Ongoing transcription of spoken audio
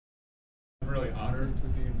honored to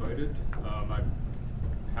be invited.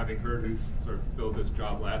 Having heard who's sort of filled this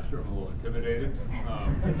job last year, I'm a little intimidated.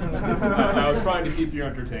 I was trying to keep you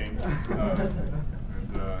entertained.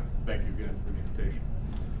 Thank you again for the invitation.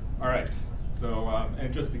 All right, so,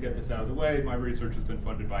 and just to get this out of the way, my research has been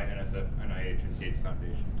funded by NSF, NIH, and Gates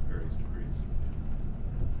Foundation to various degrees.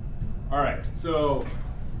 All right, so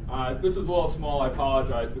this is a little small, I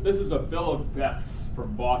apologize, but this is a bill of deaths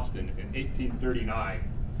from Boston in 1839.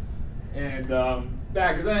 And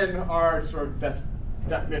back then, our sort of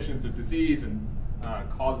definitions of disease and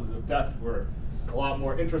causes of death were a lot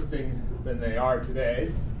more interesting than they are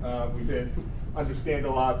today. We did understand a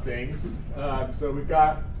lot of things. So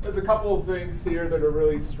there's a couple of things here that are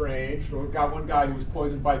really strange. So we've got one guy who was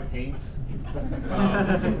poisoned by paint.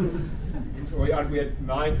 We had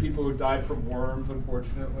 9 people who died from worms,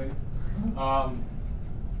 unfortunately.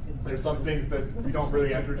 There's some things that we don't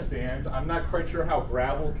really understand. I'm not quite sure how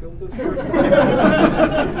gravel killed this person.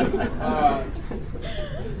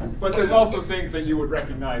 But there's also things that you would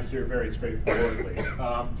recognize here very straightforwardly.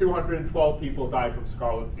 212 people died from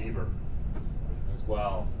scarlet fever as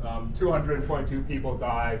well. 222 people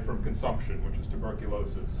died from consumption, which is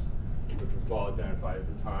tuberculosis, which was well identified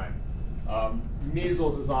at the time.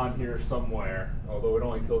 Measles is on here somewhere, although it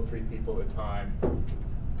only killed 3 people at a time.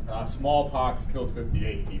 Smallpox killed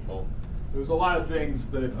 58 people. There's a lot of things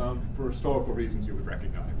that, for historical reasons, you would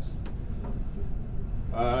recognize.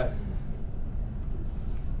 About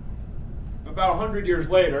 100 years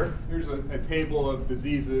later, here's a table of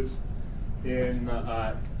diseases in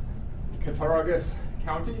Cattaraugus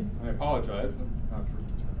County. I apologize,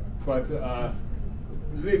 but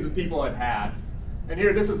diseases people had. And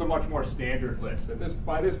here, this is a much more standard list.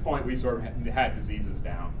 By this point, we sort of had diseases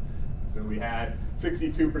down. So we had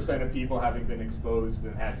 62% of people having been exposed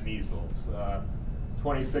and had measles,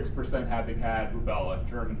 26% having had rubella,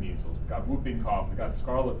 German measles. We got whooping cough, we got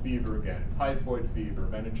scarlet fever again, typhoid fever,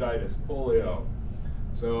 meningitis, polio.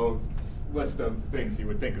 So list of things you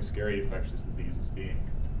would think of scary infectious diseases being.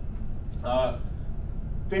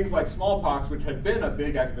 Things like smallpox, which had been a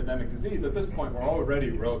big epidemic disease, at this point were already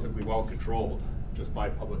relatively well controlled just by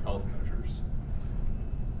public health measures.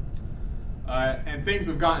 And things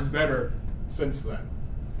have gotten better since then.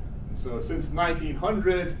 And so since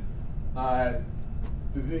 1900,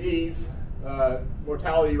 disease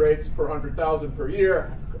mortality rates per 100,000 per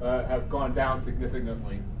year have gone down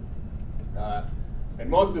significantly. And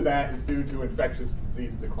most of that is due to infectious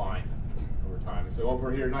disease decline over time. So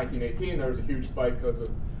over here in 1918, there was a huge spike because of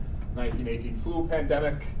 1918 flu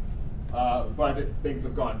pandemic, but things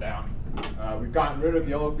have gone down. We've gotten rid of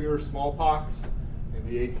yellow fever, smallpox in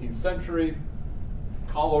the 18th century.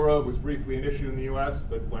 Cholera was briefly an issue in the US,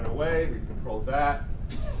 but went away. We controlled that.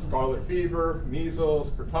 Scarlet fever, measles,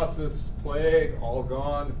 pertussis, plague, all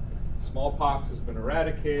gone. Smallpox has been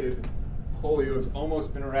eradicated. Polio has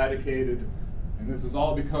almost been eradicated. And this is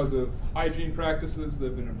all because of hygiene practices that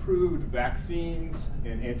have been improved, vaccines,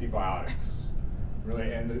 and antibiotics.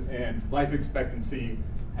 Really, and life expectancy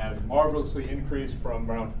has marvelously increased from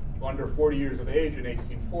around under 40 years of age in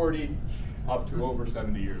 1840 up to over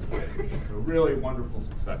 70 years of age. So really wonderful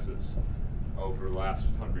successes over the last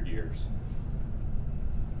 100 years.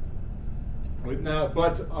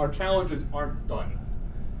 But our challenges aren't done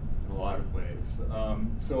in a lot of ways.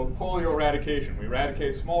 So polio eradication. We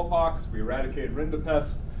eradicated smallpox, we eradicated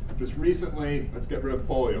rinderpest. Just recently, let's get rid of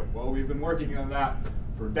polio. Well, we've been working on that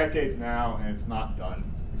for decades now, and it's not done.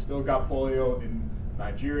 We still got polio in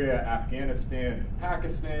Nigeria, Afghanistan, and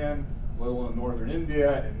Pakistan, a little in northern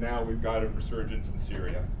India, and now we've got a resurgence in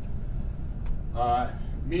Syria.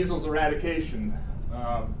 Measles eradication.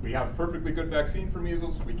 We have a perfectly good vaccine for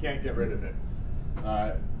measles. We can't get rid of it.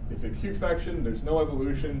 It's a acute infection. There's no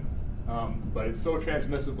evolution, but it's so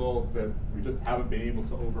transmissible that we just haven't been able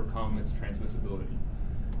to overcome its transmissibility.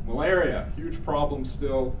 Malaria, huge problem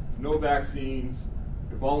still. No vaccines.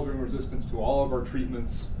 Evolving resistance to all of our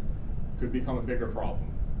treatments could become a bigger problem.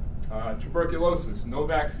 Tuberculosis, no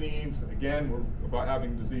vaccines. Again, we're about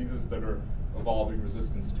having diseases that are evolving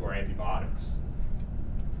resistance to our antibiotics.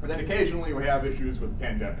 But then occasionally we have issues with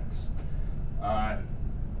pandemics.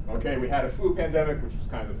 Okay, we had a flu pandemic, which was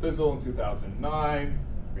kind of a fizzle in 2009.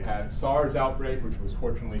 We had SARS outbreak, which was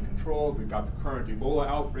fortunately controlled. We've got the current Ebola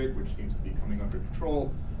outbreak, which seems to be coming under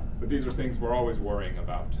control. But these are things we're always worrying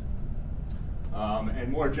about. And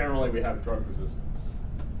more generally, we have drug resistance.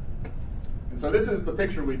 And so this is the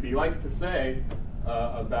picture we'd like to say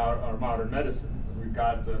about our modern medicine. We've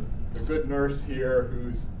got the good nurse here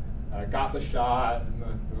who's got the shot, and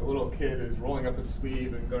the little kid is rolling up his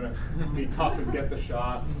sleeve and going to be tough and get the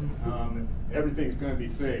shot. Everything's going to be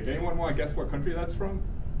saved. Anyone want to guess what country that's from?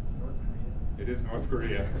 North Korea. It is North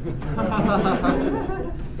Korea.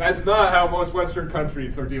 That's not how most Western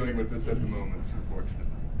countries are dealing with this at the moment, unfortunately.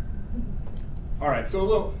 All right,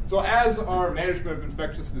 so as our management of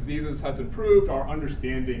infectious diseases has improved, our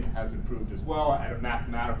understanding has improved as well at a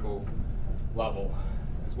mathematical level,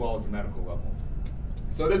 as well as a medical level.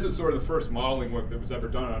 So this is sort of the first modeling work that was ever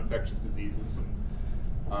done on infectious diseases.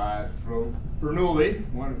 From Bernoulli,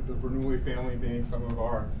 one of the Bernoulli family being some of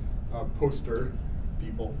our poster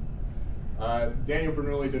people. Daniel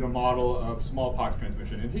Bernoulli did a model of smallpox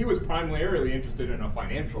transmission, and he was primarily interested in a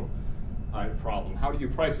financial problem. How do you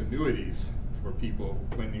price annuities for people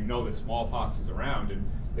when you know that smallpox is around? And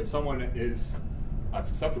if someone is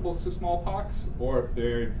susceptible to smallpox, or if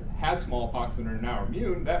they've had smallpox and are now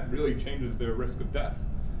immune, that really changes their risk of death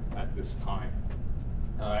at this time.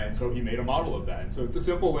 And so he made a model of that. And so it's a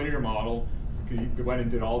simple linear model. He went and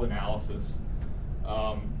did all the analysis.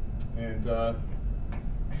 And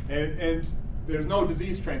there's no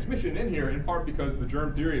disease transmission in here, in part because the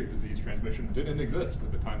germ theory of disease transmission didn't exist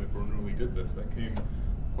at the time that Bernoulli did this. That came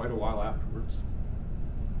quite a while afterwards.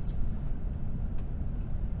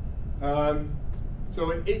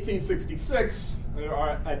 So in 1866,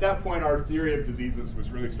 at that point, our theory of diseases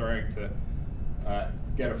was really starting to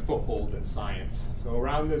get a foothold in science. So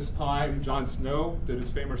around this time, John Snow did his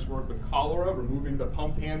famous work with cholera, removing the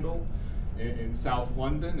pump handle in South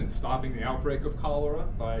London and stopping the outbreak of cholera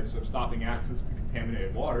by sort of stopping access to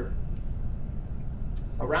contaminated water.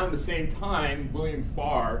 Around the same time, William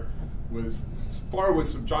Farr was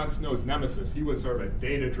John Snow's nemesis. He was sort of a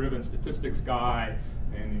data-driven statistics guy,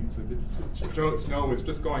 and he said that Snow was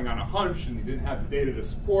just going on a hunch, and he didn't have the data to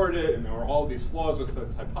support it, and there were all these flaws with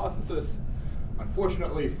this hypothesis.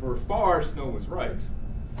 Unfortunately for Farr, Snow was right.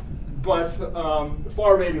 But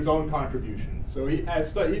Farr made his own contribution. So he'd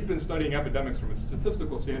been studying epidemics from a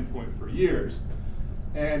statistical standpoint for years.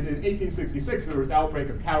 And in 1866, there was an outbreak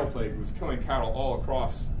of cattle plague. It was killing cattle all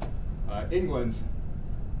across England.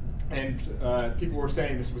 And people were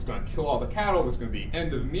saying this was going to kill all the cattle, it was going to be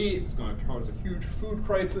end of meat, it was going to cause a huge food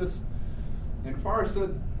crisis. And Farr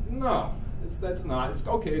said, no, that's not. It's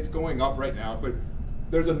okay, it's going up right now, but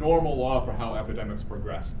there's a normal law for how epidemics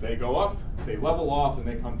progress. They go up, they level off, and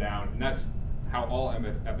they come down, and that's how all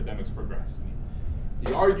epidemics progress. And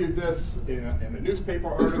he argued this in a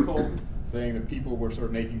newspaper article, saying that people were sort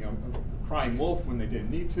of making a crying wolf when they didn't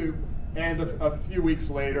need to, and a few weeks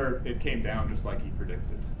later, it came down just like he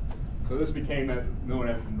predicted. So this became known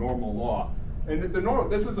as the normal law. And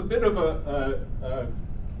this is a bit of a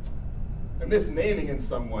misnaming in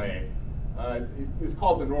some way. It's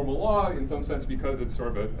called the normal law in some sense because it's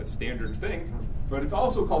sort of a standard thing, but it's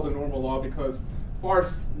also called the normal law because Farr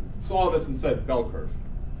saw this and said bell curve.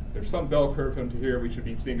 There's some bell curve into here, we should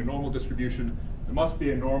be seeing a normal distribution. There must be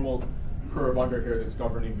a normal curve under here that's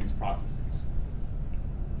governing these processes.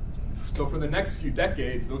 So for the next few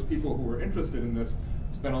decades, those people who were interested in this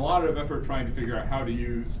spent a lot of effort trying to figure out how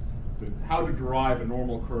to derive a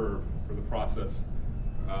normal curve for the process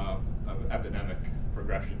of epidemic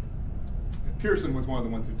progression. Pearson was one of the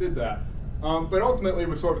ones who did that, but ultimately it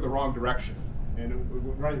was sort of the wrong direction. And in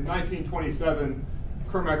 1927,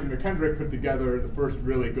 Kermack and McKendrick put together the first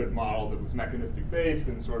really good model that was mechanistic based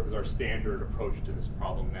and sort of is our standard approach to this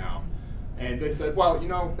problem now. And they said, well, you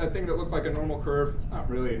know, that thing that looked like a normal curve, it's not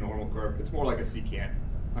really a normal curve, it's more like a secant,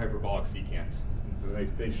 a hyperbolic secant. And so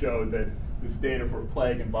they showed that this data for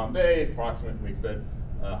plague in Bombay approximately fit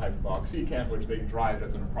a hyperbolic secant, which they derived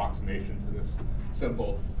as an approximation to this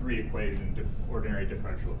simple three-equation ordinary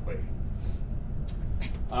differential equation.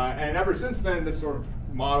 And ever since then, this sort of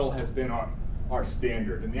model has been our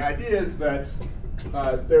standard. And the idea is that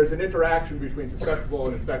there's an interaction between susceptible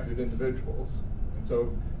and infected individuals. And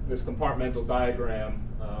so this compartmental diagram,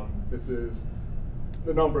 this is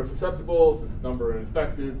the number of susceptibles, this is the number of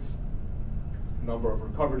infecteds, number of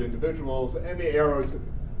recovered individuals, and the arrows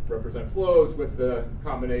represent flows with the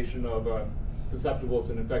combination of susceptibles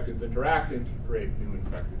and infecteds interacting to create new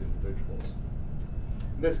infected individuals.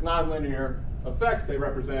 This nonlinear effect they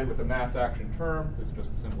represent with a mass action term. This is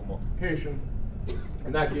just a simple multiplication.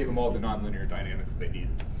 And that gave them all the nonlinear dynamics they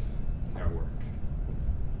needed in their work.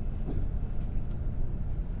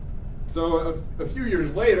 So a few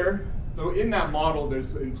years later, so in that model,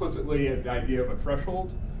 there's implicitly the idea of a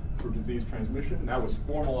threshold for disease transmission. That was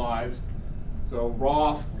formalized. So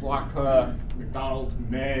Ross, Blaka, McDonald,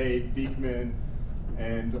 May, Diekman,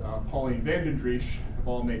 and Pauline Vandendriesche have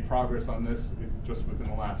all made progress on this just within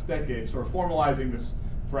the last decade, sort of formalizing this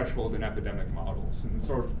threshold in epidemic models. And it's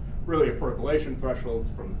sort of really a percolation threshold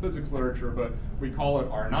from the physics literature, but we call it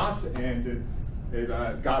R0, and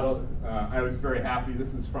I was very happy.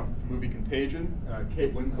 This is from the movie Contagion.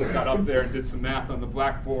 Kate Winslet got up there and did some math on the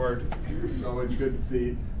blackboard. It's always good to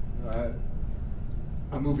see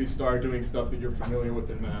a movie star doing stuff that you're familiar with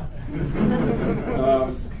in math.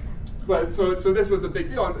 But so this was a big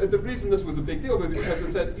deal. And the reason this was a big deal was because it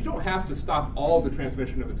said you don't have to stop all the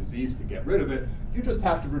transmission of a disease to get rid of it. You just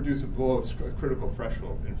have to reduce it below a critical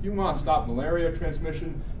threshold. And if you want to stop malaria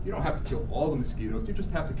transmission, you don't have to kill all the mosquitoes. You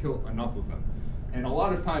just have to kill enough of them. And a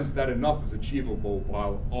lot of times that enough is achievable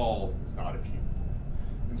while all is not achievable.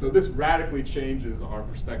 And so this radically changes our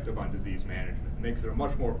perspective on disease management. It makes it a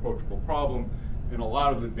much more approachable problem. And a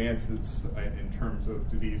lot of advances in terms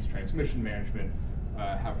of disease transmission management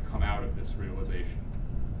have come out of this realization.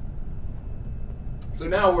 So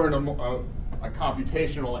now we're in a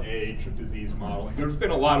computational age of disease modeling. There's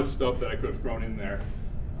been a lot of stuff that I could have thrown in there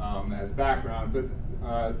as background, but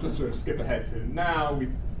just sort of skip ahead to now,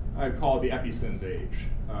 I'd call it the epiSIMS age,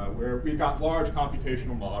 where we've got large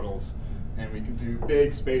computational models, and we can do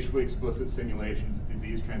big spatially explicit simulations of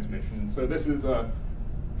disease transmission. So this is oh,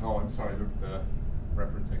 I'm sorry, the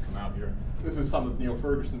reference didn't come out here. This is some of Neil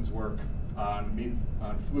Ferguson's work on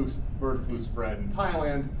bird flu spread in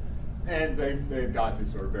Thailand, and they've got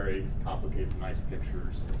these sort of very complicated, nice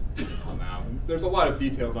pictures that come out. And there's a lot of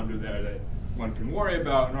details under there that one can worry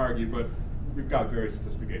about and argue, but we've got very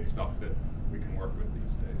sophisticated stuff that we can work with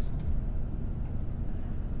these days.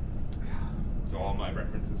 So all my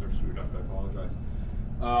references are screwed up, I apologize.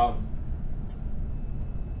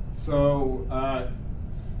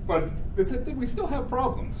 But we still have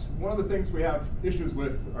problems. One of the things we have issues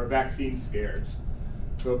with are vaccine scares.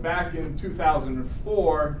 So back in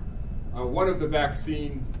 2004, one of the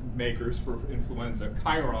vaccine makers for influenza,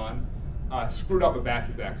 Chiron, screwed up a batch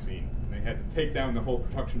of vaccine. And they had to take down the whole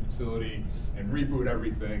production facility and reboot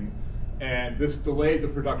everything. And this delayed the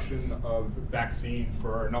production of vaccine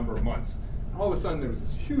for a number of months. All of a sudden, there was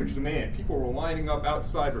this huge demand. People were lining up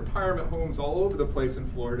outside retirement homes all over the place in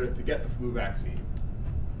Florida to get the flu vaccine.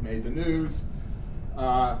 Made the news.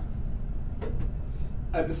 At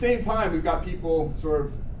the same time, we've got people sort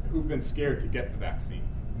of who've been scared to get the vaccine.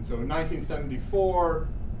 And so in 1974,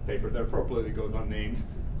 a paper that appropriately goes unnamed,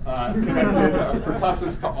 connected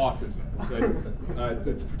pertussis to autism.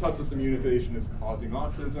 The pertussis immunization is causing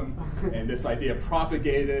autism, and this idea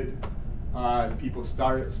propagated. People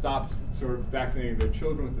stopped sort of vaccinating their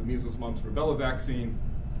children with the measles, mumps, rubella vaccine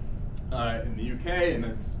in the UK, and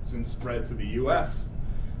that's since spread to the US.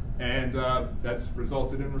 And that's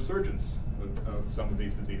resulted in resurgence of some of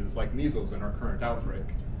these diseases, like measles in our current outbreak.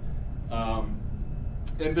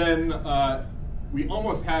 And then we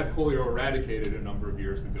almost had polio eradicated a number of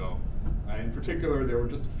years ago. In particular, there were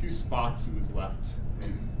just a few spots it was left,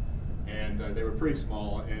 and they were pretty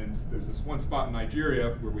small. And there's this one spot in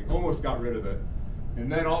Nigeria where we almost got rid of it.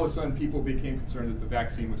 And then all of a sudden, people became concerned that the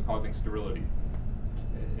vaccine was causing sterility,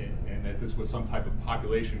 and that this was some type of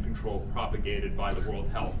population control propagated by the World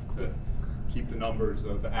Health to keep the numbers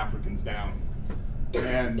of the Africans down.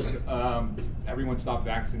 And everyone stopped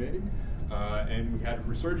vaccinating, and we had a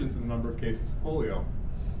resurgence in the number of cases of polio.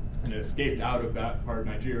 And it escaped out of that part of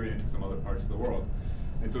Nigeria into some other parts of the world.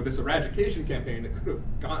 And so this eradication campaign that could have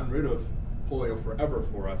gotten rid of polio forever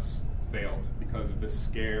for us failed because of this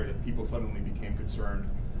scare that people suddenly became concerned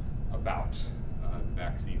about the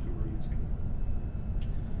vaccines we were using.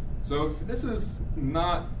 So this is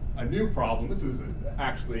not a new problem. This is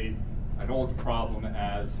actually an old problem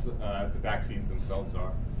as the vaccines themselves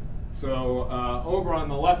are. So over on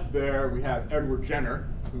the left there, we have Edward Jenner,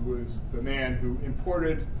 who was the man who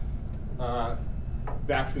imported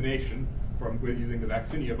vaccination from using the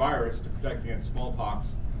vaccinia virus to protect against smallpox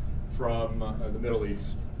from the Middle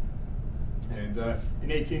East. And in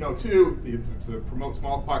 1802, to promote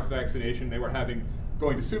smallpox vaccination, they were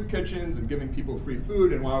going to soup kitchens and giving people free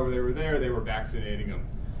food, and while they were there, they were vaccinating them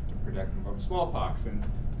to protect them from smallpox. And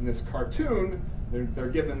in this cartoon, they're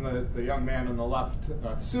giving the young man on the left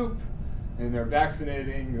soup, and they're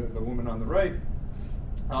vaccinating the woman on the right.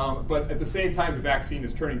 But at the same time, the vaccine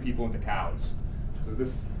is turning people into cows. So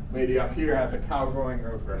this lady up here has a cow growing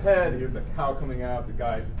over her head. Here's a cow coming out the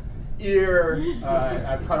guy's ear.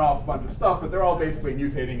 I've cut off a bunch of stuff, but they're all basically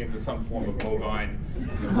mutating into some form of bovine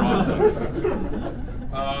process.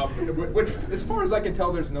 Which, as far as I can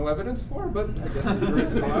tell, there's no evidence for, but I guess the jury's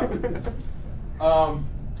still out.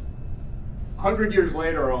 100 years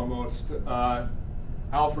later, almost,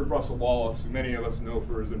 Alfred Russel Wallace, who many of us know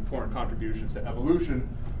for his important contributions to evolution,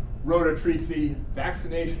 wrote a treatise,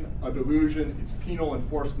 Vaccination, a Delusion, Its Penal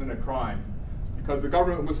Enforcement, a Crime, because the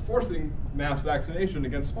government was forcing mass vaccination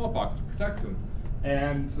against smallpox to protect them.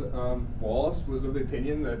 And Wallace was of the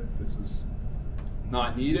opinion that this was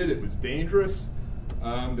not needed, it was dangerous,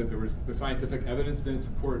 that the scientific evidence didn't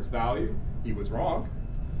support its value. He was wrong.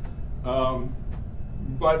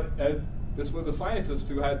 But this was a scientist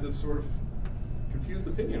who had this sort of confused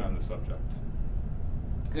opinion on the subject.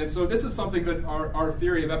 And so this is something that our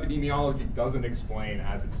theory of epidemiology doesn't explain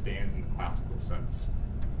as it stands in the classical sense.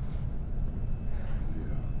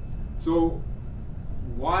 So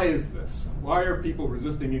why is this? Why are people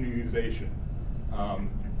resisting immunization?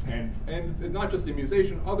 And not just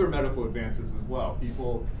immunization, other medical advances as well.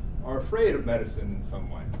 People are afraid of medicine in some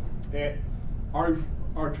way. And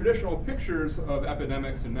our traditional pictures of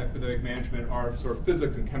epidemics and epidemic management are sort of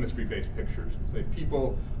physics and chemistry-based pictures. We say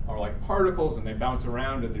people are like particles and they bounce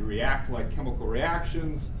around and they react like chemical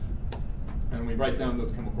reactions. And we write down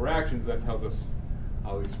those chemical reactions. That tells us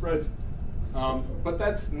how these spreads. But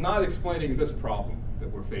that's not explaining this problem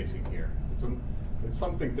that we're facing here. It's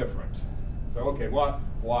something different. So, okay, why?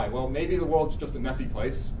 Well, maybe the world's just a messy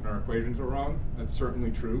place and our equations are wrong. That's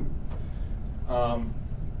certainly true.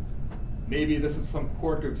 Maybe this is some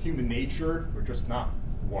quirk of human nature. We're just not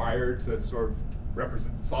wired to sort of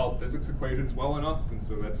solve physics equations well enough, and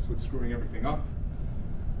so that's what's screwing everything up.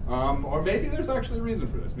 Or maybe there's actually a reason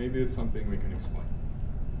for this. Maybe it's something we can explain.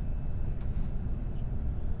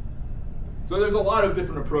 So there's a lot of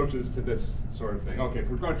different approaches to this sort of thing. Okay, if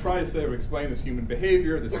we're going to try to say we explain this human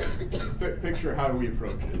behavior, this picture, how do we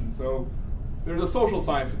approach it? And so there's a social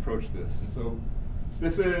science approach to this. And so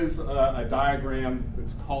this is a diagram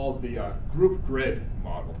that's called the group grid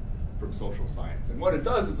model from social science. And what it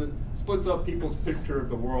does is it splits up people's picture of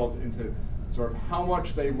the world into sort of how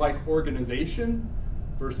much they like organization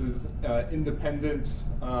versus independent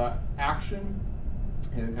action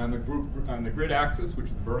and on the grid axis, which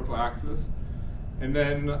is the vertical axis. And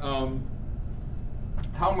then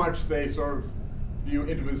how much they sort of view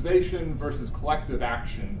individualization versus collective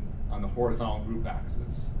action on the horizontal group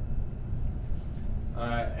axis.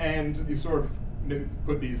 And you sort of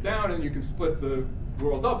put these down and you can split the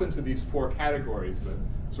world up into these four categories. The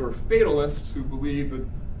sort of fatalists who believe that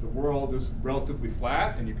the world is relatively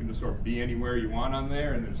flat and you can just sort of be anywhere you want on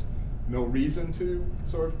there and there's no reason to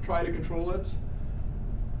sort of try to control it.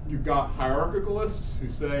 You've got hierarchicalists who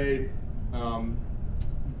say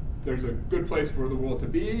there's a good place for the world to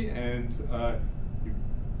be,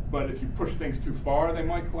 but if you push things too far, they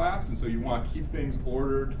might collapse, and so you want to keep things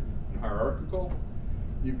ordered and hierarchical.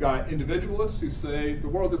 You've got individualists who say the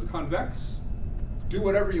world is convex, do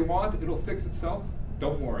whatever you want, it'll fix itself,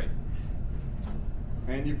 don't worry.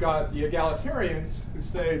 And you've got the egalitarians who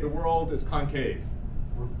say the world is concave.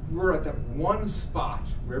 We're at that one spot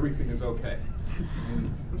where everything is okay.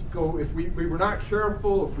 And if we're not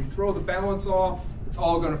careful, if we throw the balance off, it's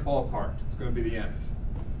all going to fall apart. It's going to be the end.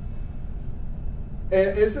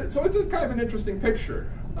 And so it's a kind of an interesting picture,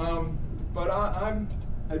 but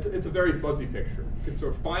it's a very fuzzy picture. You can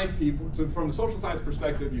sort of find people. So from the social science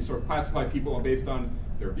perspective, you sort of classify people based on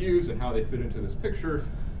their views and how they fit into this picture.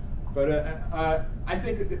 But I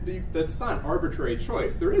think that's not an arbitrary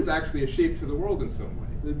choice. There is actually a shape to the world in some way.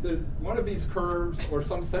 One of these curves or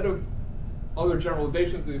some set of other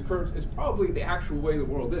generalizations of these curves is probably the actual way the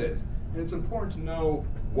world is. And it's important to know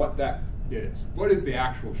what that is. What is the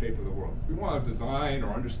actual shape of the world? If we want to design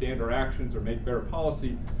or understand our actions or make better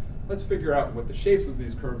policy, let's figure out what the shapes of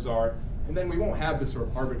these curves are, and then we won't have this sort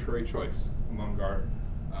of arbitrary choice among our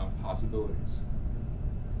possibilities.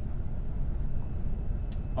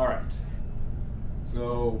 All right.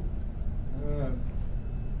 So,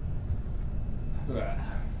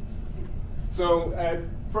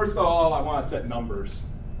 first of all, I want to set numbers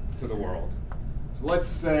to the world. So let's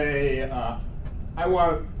say I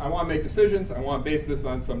want to make decisions. I want to base this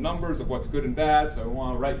on some numbers of what's good and bad. So I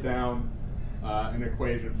want to write down an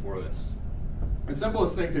equation for this. The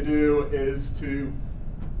simplest thing to do is to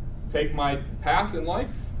take my path in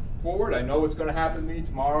life forward. I know what's going to happen to me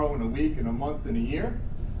tomorrow, in a week, in a month, in a year,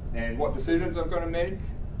 and what decisions I'm going to make.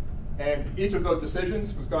 And each of those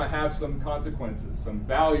decisions was going to have some consequences, some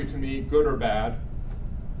value to me, good or bad.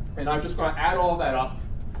 And I'm just going to add all that up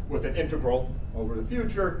with an integral over the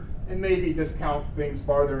future, and maybe discount things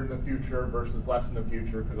farther in the future versus less in the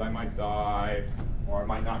future because I might die, or I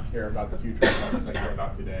might not care about the future as much as I care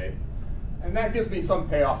about today. And that gives me some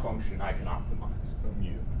payoff function I can optimize, some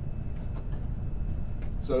u.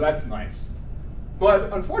 So that's nice.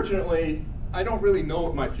 But unfortunately, I don't really know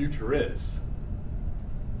what my future is.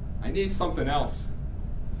 I need something else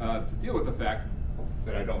to deal with the fact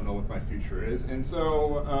that I don't know what my future is. And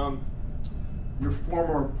so your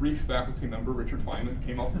former brief faculty member, Richard Feynman,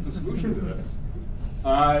 came up with a solution to this.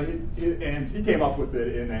 And he came up with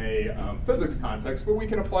it in a physics context, but we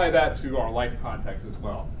can apply that to our life context as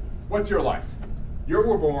well. What's your life? You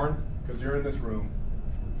were born, because you're in this room.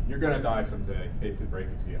 You're going to die someday. Hate to break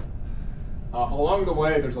it to you. Along the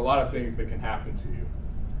way, there's a lot of things that can happen to you.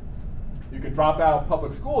 You can drop out of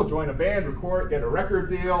public school, join a band, record, get a record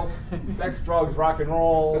deal, sex, drugs, rock and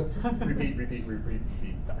roll, repeat, repeat, repeat,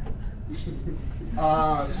 repeat,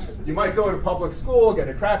 die. You might go to public school, get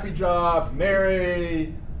a crappy job,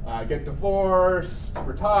 marry, get divorced,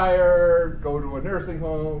 retire, go to a nursing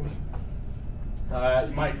home.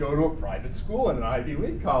 You might go to a private school in an Ivy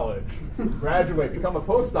League college, graduate, become a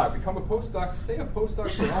postdoc, stay a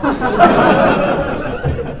postdoc for long.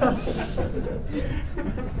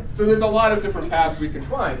 So there's a lot of different paths we can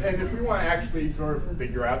find. And if we want to actually sort of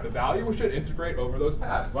figure out the value, we should integrate over those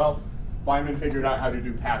paths. Well, Feynman figured out how to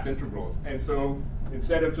do path integrals. And so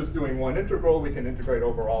instead of just doing one integral, we can integrate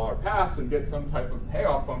over all our paths and get some type of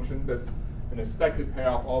payoff function that's an expected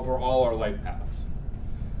payoff over all our life paths.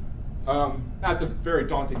 That's a very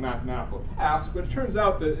daunting mathematical task, but it turns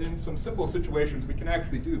out that in some simple situations we can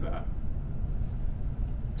actually do that.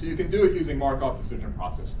 So you can do it using Markov decision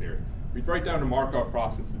process theory. We write down a Markov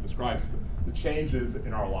process that describes the changes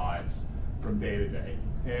in our lives from day to day.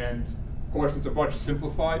 And of course, it's a much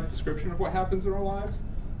simplified description of what happens in our lives,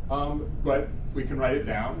 but we can write it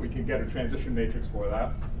down. We can get a transition matrix for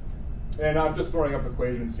that. And I'm just throwing up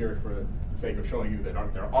equations here for the sake of showing you that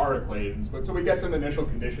there are equations. But so we get some initial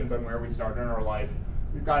conditions on where we start in our life.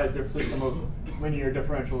 We've got a system of linear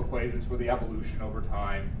differential equations for the evolution over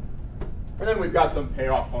time. And then we've got some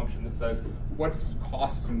payoff function that says, what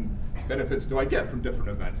costs and benefits do I get from different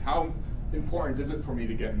events? How important is it for me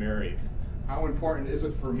to get married? How important is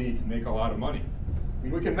it for me to make a lot of money? I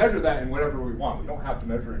mean, we can measure that in whatever we want. We don't have to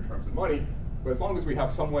measure in terms of money, but as long as we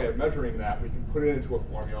have some way of measuring that, we can put it into a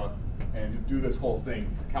formula and do this whole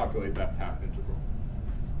thing to calculate that path integral.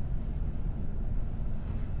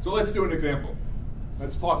 So let's do an example.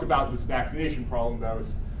 Let's talk about this vaccination problem that I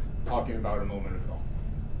was talking about a moment ago.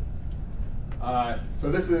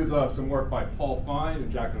 So this is some work by Paul Fine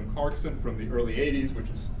and Jacqueline Clarkson from the early 80s, which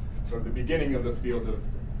is sort of the beginning of the field of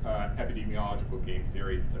epidemiological game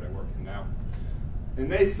theory that I work in now.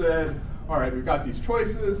 And they said, all right, we've got these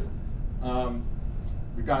choices.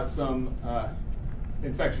 We've got some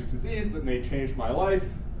infectious disease that may change my life.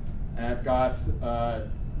 And I've got the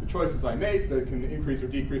choices I make that can increase or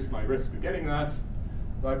decrease my risk of getting that.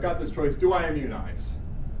 So I've got this choice, do I immunize?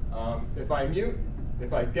 If I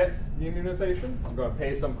get the immunization, I'm going to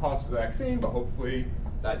pay some cost for the vaccine, but hopefully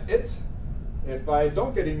that's it. If I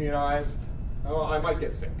don't get immunized, well, I might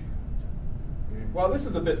get sick. Well, this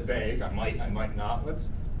is a bit vague. I might not. Let's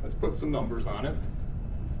put some numbers on it.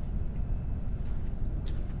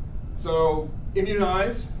 So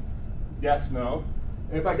immunize, yes, no.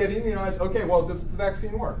 And if I get immunized, okay, well, does the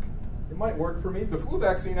vaccine work? It might work for me. The flu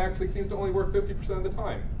vaccine actually seems to only work 50% of the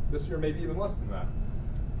time. This year, maybe even less than that.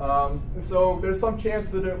 And so there's some chance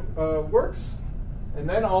that it works, and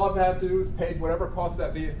then all I've had to do is pay whatever cost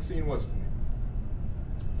that vaccine was to me.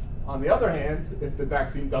 On the other hand, if the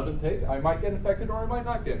vaccine doesn't take, I might get infected or I might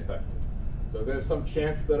not get infected. So there's some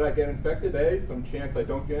chance that I get infected, A, some chance I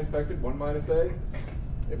don't get infected, 1 minus A.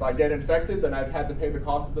 If I get infected, then I've had to pay the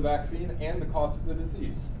cost of the vaccine and the cost of the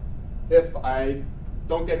disease. If I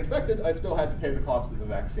don't get infected, I still had to pay the cost of the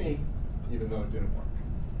vaccine, even though it didn't work.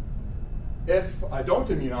 If I don't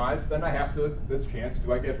immunize, then I have to, this chance,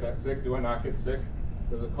 do I get sick, do I not get sick?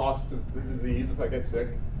 There's a cost of the disease if I get sick.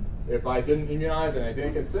 If I didn't immunize and I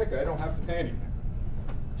didn't get sick, I don't have to pay anything.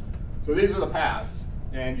 So these are the paths.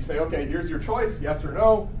 And you say, okay, here's your choice, yes or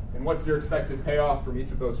no, and what's your expected payoff from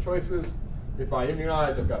each of those choices? If I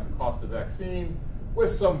immunize, I've got the cost of vaccine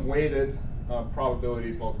with some weighted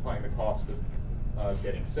probabilities multiplying the cost of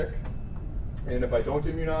getting sick. And if I don't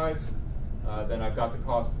immunize, then I've got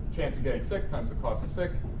the chance of getting sick times the cost of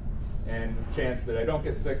sick, and the chance that I don't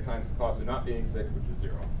get sick times the cost of not being sick, which is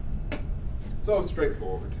 0. So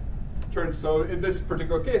straightforward. So in this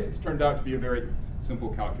particular case, it's turned out to be a very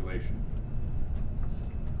simple calculation.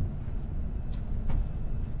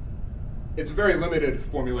 It's a very limited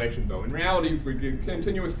formulation, though. In reality, we do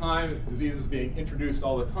continuous time, diseases being introduced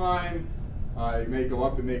all the time. It may go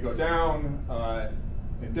up, it may go down,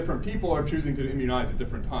 and different people are choosing to immunize at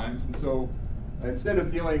different times. And so instead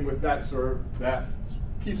of dealing with that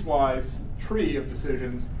piecewise tree of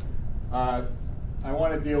decisions, I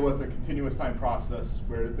want to deal with a continuous time process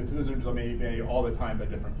where the decisions are made all the time by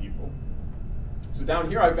different people. So down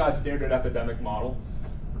here, I've got a standard epidemic model.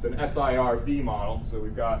 It's an SIRV model. So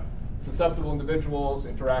we've got susceptible individuals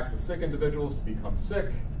interact with sick individuals to become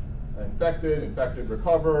sick, infected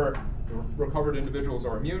recover. The recovered individuals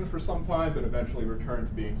are immune for some time, but eventually return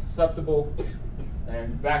to being susceptible.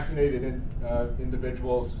 And vaccinated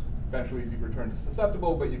individuals eventually be returned to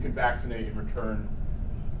susceptible, but you can vaccinate and return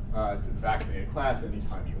to the vaccinated class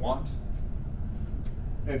anytime you want.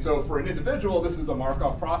 And so for an individual, this is a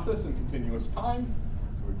Markov process in continuous time.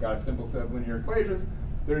 So we've got a simple set of linear equations.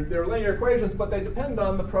 They're linear equations, but they depend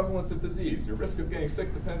on the prevalence of disease. Your risk of getting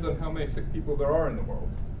sick depends on how many sick people there are in the world.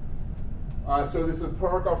 So this is a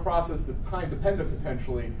Markov process that's time-dependent,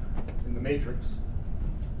 potentially, in the matrix.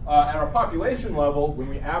 At our population level, when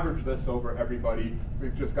we average this over everybody,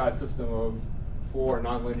 we've just got a system of 4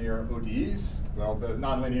 nonlinear ODEs. Well, the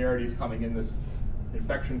nonlinearity is coming in this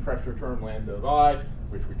infection pressure term, lambda of I,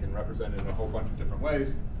 which we can represent in a whole bunch of different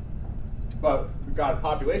ways. But we've got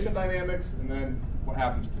population dynamics, and then what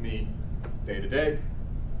happens to me day to day.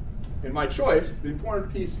 In my choice, the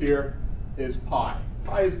important piece here is pi.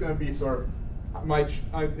 Pi is going to be sort of,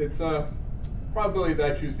 it's a probability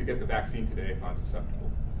that I choose to get the vaccine today if I'm susceptible.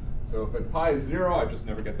 So if pi is 0, I just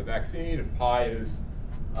never get the vaccine. If pi is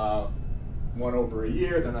 1 over a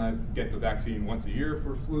year, then I get the vaccine once a year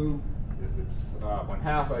for flu. If it's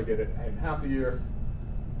 1/2, I get it in half a year.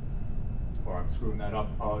 Or I'm screwing that up,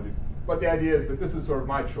 apologies. But the idea is that this is sort of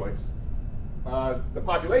my choice. The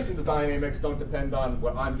population dynamics don't depend on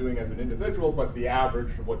what I'm doing as an individual, but the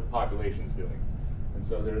average of what the population is doing. And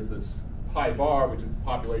so there's this pi bar, which is the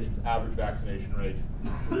population's average vaccination rate,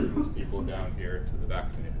 moves people down here to the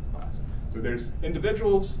vaccinated class. So there's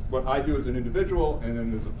individuals, what I do as an individual, and then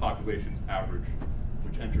there's a population's average,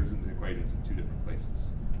 which enters into the equations in 2 different places.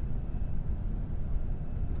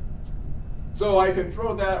 So I can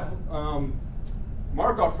throw that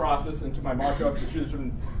Markov process into my Markov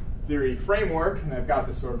decision theory framework, and I've got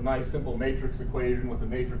this sort of nice simple matrix equation with a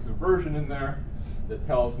matrix inversion in there that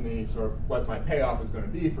tells me sort of what my payoff is going to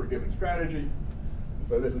be for a given strategy. And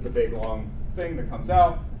so this is the big long thing that comes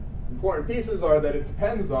out. Important pieces are that it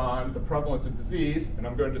depends on the prevalence of disease, and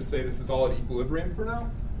I'm going to just say this is all at equilibrium for now.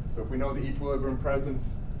 So if we know the equilibrium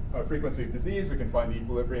frequency of disease, we can find the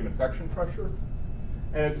equilibrium infection pressure.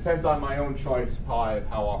 And it depends on my own choice, pi, of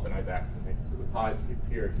how often I vaccinate. So the pi's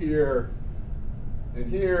appear here and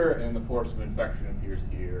here, and the force of infection appears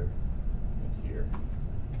here and here.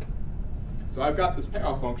 So I've got this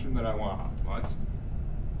payoff function that I want to optimize.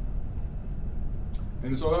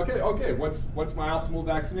 And so, okay, what's my optimal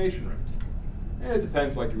vaccination rate? And it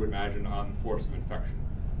depends, like you would imagine, on the force of infection.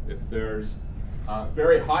 If there's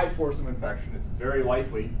very high force of infection, it's very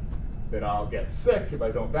likely that I'll get sick if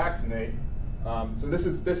I don't vaccinate. So this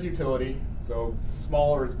is disutility, so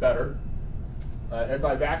smaller is better. If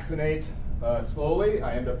I vaccinate slowly,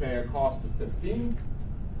 I end up paying a cost of 15.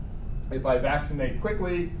 If I vaccinate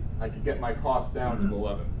quickly, I could get my cost down to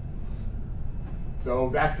 11. So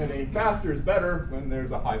vaccinating faster is better when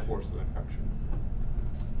there's a high force of infection.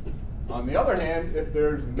 On the other hand, if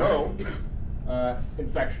there's no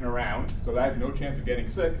infection around, so I have no chance of getting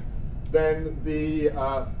sick, then the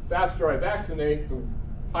faster I vaccinate, the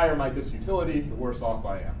higher my disutility, the worse off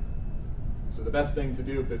I am. So the best thing to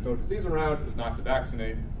do if there's no disease around is not to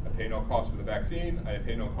vaccinate. I pay no cost for the vaccine. I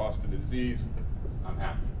pay no cost for the disease. I'm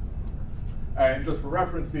happy. And just for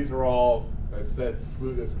reference, these are all, as I said,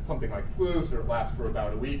 flu. This is something like flu, so it lasts for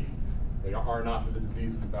about a week. They are not for the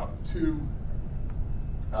disease, it's about 2.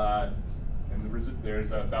 And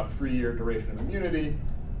there's about 3-year duration of immunity.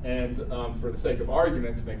 And for the sake of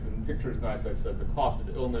argument, to make the pictures nice, I've said the cost of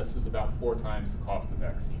illness is about 4 times the cost of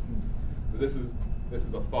vaccine. So this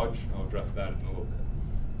is a fudge, and I'll address that in a little bit.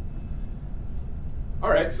 All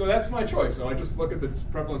right, so that's my choice. So I just look at the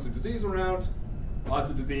prevalence of disease around.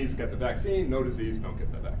 Lots of disease, get the vaccine. No disease, don't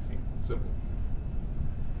get the vaccine. Simple.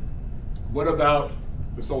 What about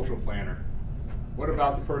the social planner? What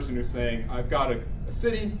about the person who's saying, I've got a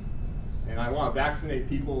city, and I want to vaccinate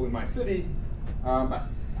people in my city.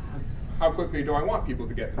 How quickly do I want people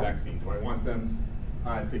to get the vaccine? Do I want them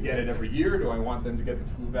to get it every year? Do I want them to get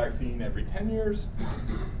the flu vaccine every 10 years?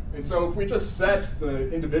 And so if we just set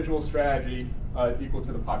the individual strategy equal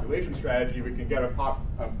to the population strategy, we can get a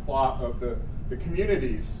plot of the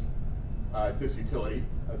community's disutility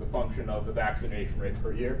as a function of the vaccination rate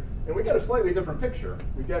per year. And we get a slightly different picture.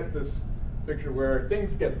 We get this picture where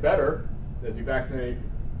things get better as you vaccinate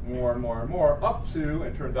more and more and more, up to,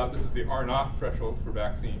 and it turns out this is the R0 threshold for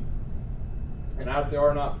vaccine. And out of the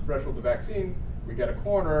R0 threshold of vaccine, we get a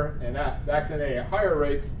corner, and at vaccinating at higher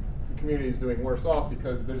rates, the community is doing worse off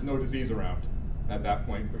because there's no disease around at that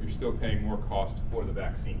point, but you're still paying more cost for the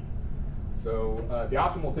vaccine. So the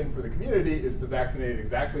optimal thing for the community is to vaccinate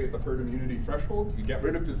exactly at the herd immunity threshold. You get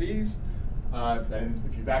rid of disease, and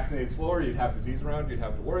if you vaccinate slower, you'd have disease around you'd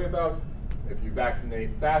have to worry about. If you vaccinate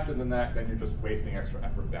faster than that, then you're just wasting extra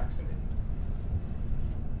effort vaccinating.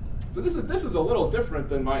 So this is a little different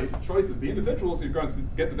than my choices. The individuals are going to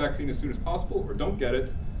get the vaccine as soon as possible or don't get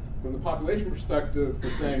it. From the population perspective, we're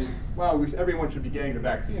saying, well, everyone should be getting the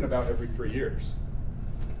vaccine about every 3 years.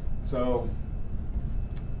 So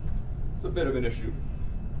it's a bit of an issue.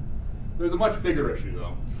 There's a much bigger issue,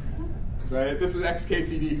 though. So this is an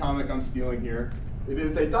XKCD comic I'm stealing here. It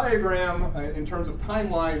is a diagram in terms of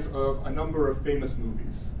timelines of a number of famous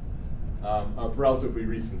movies of relatively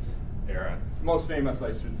recent era. The most famous,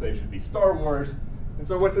 I should say, should be Star Wars. And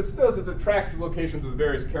so what this does is it tracks the locations of the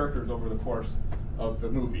various characters over the course of the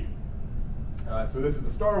movie. So this is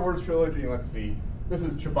the Star Wars trilogy. Let's see. This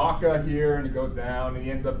is Chewbacca here, and he goes down, and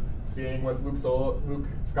he ends up being with Luke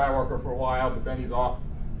Skywalker for a while, but then he's off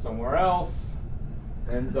somewhere else.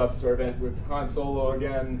 Ends up sort of with Han Solo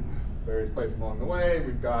again, various places along the way.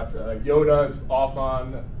 We've got Yoda's off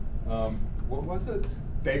on, what was it?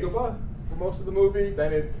 Dagobah for most of the movie.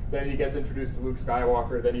 Then he gets introduced to Luke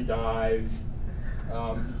Skywalker, then he dies.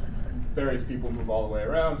 Various people move all the way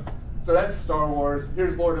around. So that's Star Wars.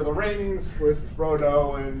 Here's Lord of the Rings with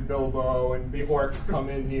Frodo and Bilbo, and the orcs come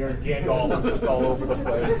in here, and Gandalf is just all over the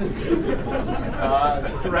place.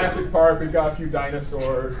 Jurassic Park, we've got a few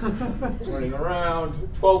dinosaurs running around.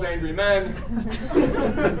 12 Angry Men.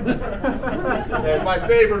 And my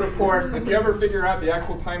favorite, of course, if you ever figure out the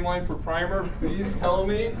actual timeline for Primer, please tell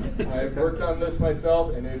me. I've worked on this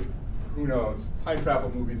myself, and who knows? Time travel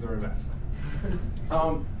movies are a mess.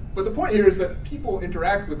 But the point here is that people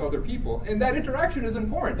interact with other people, and that interaction is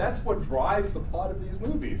important. That's what drives the plot of these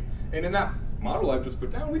movies. And in that model I've just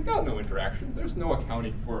put down, we've got no interaction. There's no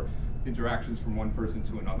accounting for interactions from one person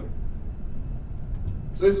to another.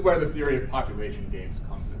 So this is where the theory of population games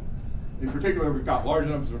comes in. In particular, we've got large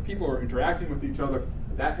numbers of people who are interacting with each other.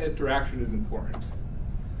 That interaction is important.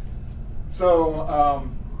 So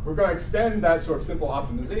we're going to extend that sort of simple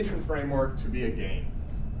optimization framework to be a game,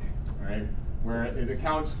 right? Where it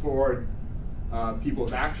accounts for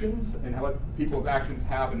people's actions and how people's actions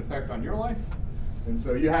have an effect on your life. And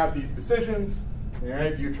so you have these decisions,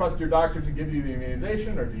 right? Do you trust your doctor to give you the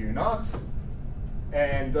immunization or do you not?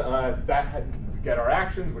 And we get our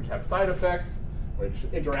actions, which have side effects, which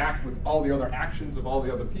interact with all the other actions of all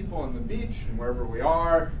the other people on the beach and wherever we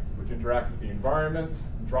are, which interact with the environment,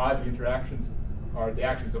 drive the interactions, or the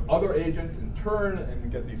actions of other agents in turn, and we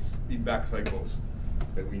get these feedback cycles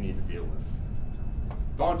that we need to deal with.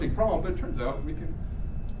 Daunting problem, but it turns out we can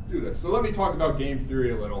do this. So let me talk about game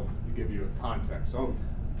theory a little to give you a context. So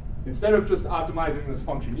instead of just optimizing this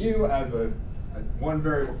function u as a one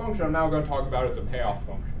variable function, I'm now going to talk about it as a payoff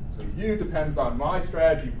function. So u depends on my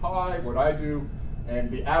strategy pi, what I do,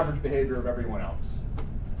 and the average behavior of everyone else.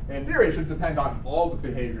 And in theory, it should depend on all the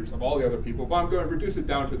behaviors of all the other people, but I'm going to reduce it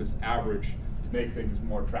down to this average to make things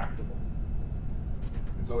more tractable.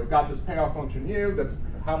 And so we've got this payoff function u, that's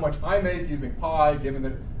how much I make using pi, given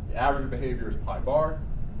that the average behavior is pi bar.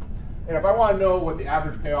 And if I want to know what the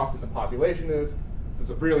average payoff of the population is, this is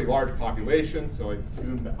a really large population, so I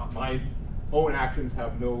assume that my own actions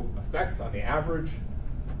have no effect on the average.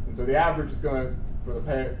 And so the average is going to, for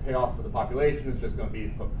the payoff for the population, is just going to be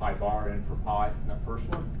put pi bar in for pi in that first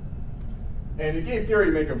one. And in game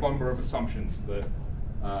theory, make a number of assumptions that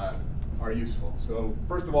are useful. So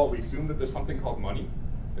first of all, we assume that there's something called money,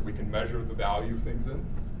 that we can measure the value of things in.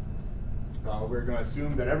 We're going to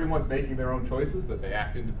assume that everyone's making their own choices, that they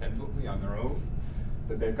act independently on their own,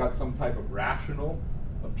 that they've got some type of rational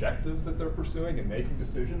objectives that they're pursuing and making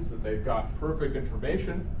decisions, that they've got perfect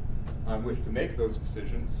information on which to make those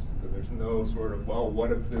decisions, so there's no sort of, well,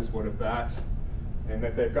 what if this, what if that, and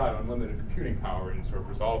that they've got unlimited computing power in sort of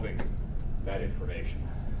resolving that information.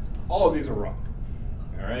 All of these are wrong,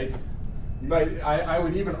 all right? I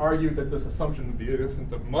would even argue that this assumption of the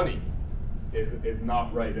existence of money is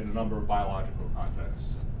not right in a number of biological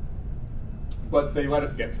contexts. But they let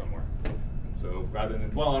us get somewhere. And so rather than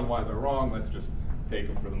dwell on why they're wrong, let's just take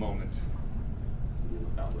them for the moment. We'll deal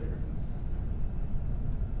with that later.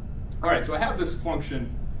 All right, so I have this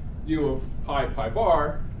function u of pi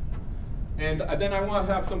bar, and then I want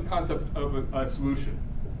to have some concept of a solution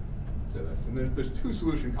to this. And there's two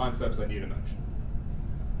solution concepts I need to mention.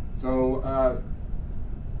 So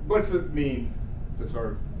what does it mean to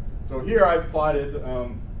sort of, so here I've plotted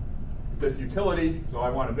this utility, so I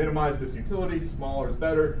want to minimize this utility, smaller is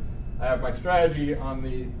better. I have my strategy on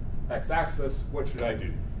the x-axis, what should I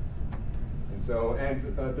do? And so,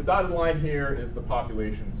 the dotted line here is the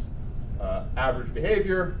population's average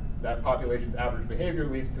behavior. That population's average behavior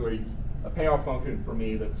leads to a payoff function for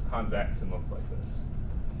me that's convex and looks like this.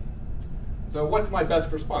 So what's my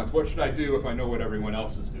best response? What should I do if I know what everyone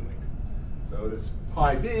else is doing? So this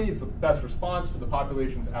pi b is the best response to the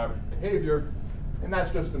population's average behavior. And that's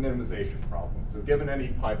just a minimization problem. So given any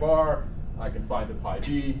pi bar, I can find a pi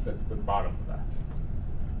b that's the bottom of that.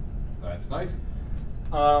 So that's nice.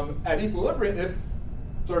 At equilibrium, if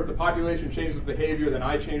sort of the population changes behavior, then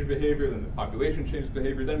I change behavior, then the population changes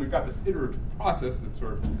behavior, then we've got this iterative process that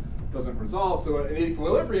sort of doesn't resolve. So at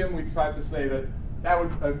equilibrium, we have to say that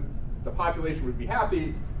the population would be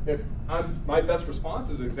happy if my best response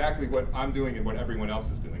is exactly what I'm doing and what everyone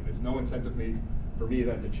else is doing. There's no incentive for me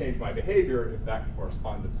then to change my behavior if that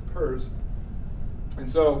correspondence occurs. And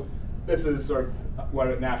so this is sort of what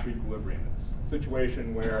a Nash equilibrium is, a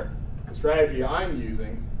situation where the strategy I'm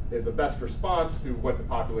using is the best response to what the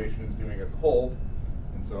population is doing as a whole.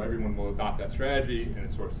 And so everyone will adopt that strategy, and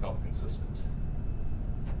it's sort of self-consistent.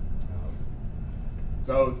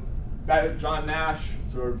 So that John Nash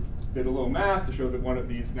sort of did a little math to show that one of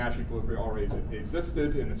these Nash equilibria already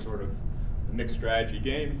existed in a sort of mixed strategy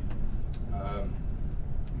game.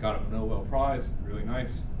 Got a Nobel Prize, really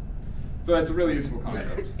nice. So that's a really useful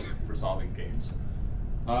concept for solving games.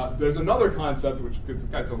 There's another concept which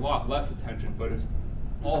gets a lot less attention, but is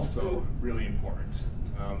also really important.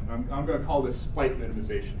 I'm going to call this spite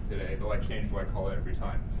minimization today, though I change what I call it every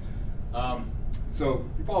time. So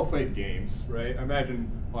you've all played games, right? I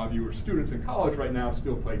imagine a lot of you are students in college right now,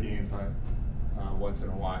 still play games once in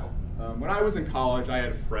a while. When I was in college, I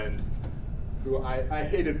had a friend who I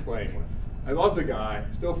hated playing with. I loved the guy,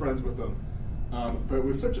 still friends with him. But it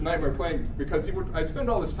was such a nightmare playing because I'd spend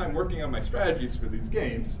all this time working on my strategies for these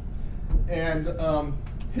games, and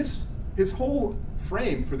his whole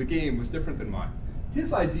frame for the game was different than mine.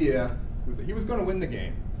 His idea was that he was going to win the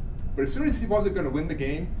game, but as soon as he wasn't going to win the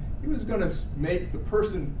game, he was going to make the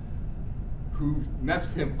person who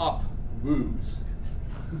messed him up lose.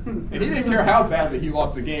 And he didn't care how badly he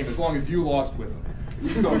lost the game as long as you lost with him. He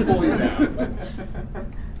was going to pull you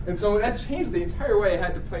down. And so that changed the entire way I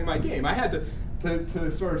had to play my game. I had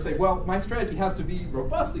to sort of say, well, my strategy has to be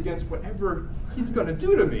robust against whatever he's going to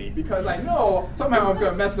do to me, because I know somehow I'm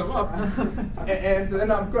going to mess him up, and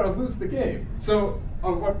then I'm going to lose the game. So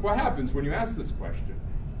what happens when you ask this question?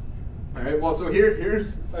 All right, well, so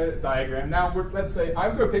here's a diagram. Now, let's say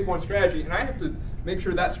I'm going to pick one strategy, and I have to make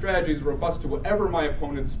sure that strategy is robust to whatever my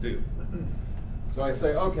opponents do. So I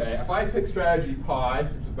say, okay, if I pick strategy pi,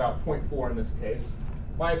 which is about 0.4 in this case,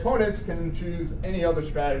 my opponents can choose any other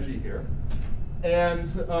strategy here. And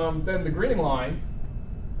then the green line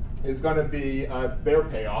is going to be their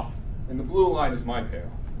payoff, and the blue line is my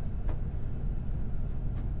payoff.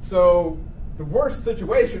 So the worst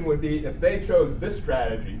situation would be if they chose this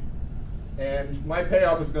strategy, and my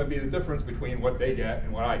payoff is going to be the difference between what they get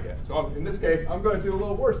and what I get. So in this case, I'm going to do a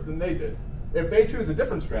little worse than they did. If they choose a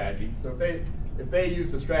different strategy, so if they use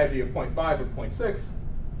the strategy of 0.5 or 0.6,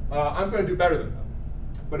 I'm going to do better than them.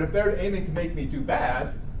 But if they're aiming to make me do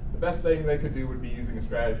bad, the best thing they could do would be using a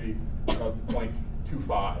strategy of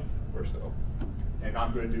 0.25 or so. And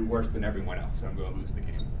I'm going to do worse than everyone else, and I'm going to lose the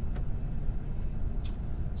game.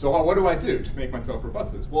 So what do I do to make myself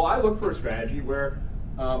robust to this? Well, I look for a strategy where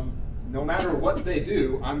no matter what they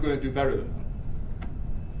do, I'm going to do better than them.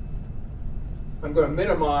 I'm going to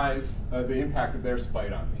minimize the impact of their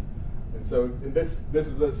spite on me. And so this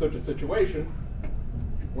is such a situation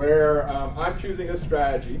where I'm choosing this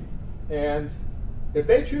strategy, and if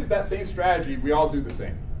they choose that same strategy, we all do the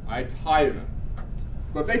same. I tie them.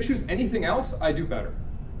 But if they choose anything else, I do better.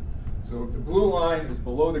 So the blue line is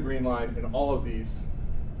below the green line in all of these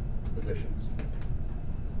positions.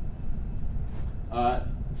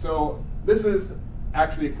 So this is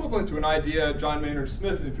actually equivalent to an idea John Maynard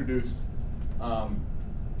Smith introduced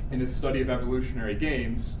in his study of evolutionary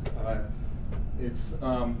games. It's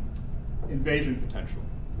invasion potential.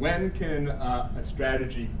 When can a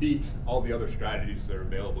strategy beat all the other strategies that are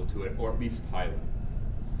available to it, or at least tie them?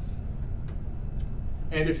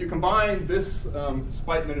 And if you combine this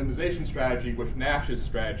spite minimization strategy with Nash's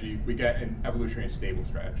strategy, we get an evolutionary stable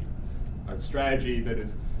strategy. A strategy that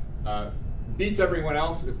is beats everyone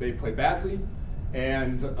else if they play badly,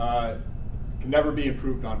 and can never be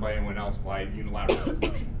improved on by anyone else by unilateral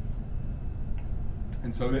evolution.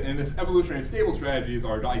 And so this evolutionary stable strategy is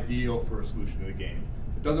our ideal for a solution to the game.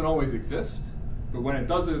 It doesn't always exist, but when it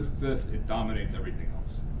does exist, it dominates everything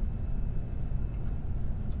else.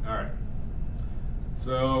 All right.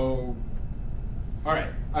 So, all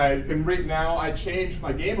right. I changed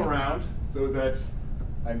my game around so that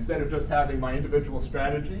instead of just having my individual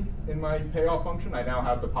strategy in my payoff function, I now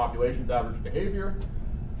have the population's average behavior.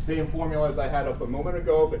 Same formula as I had up a moment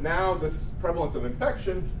ago, but now this prevalence of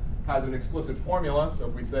infection has an explicit formula. So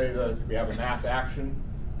if we say that we have a mass action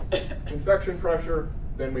infection pressure,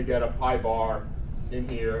 then we get a pi bar in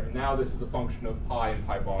here, and now this is a function of pi and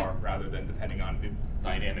pi bar rather than depending on the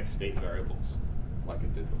dynamic state variables like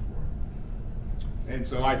it did before. And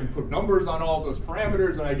so I can put numbers on all of those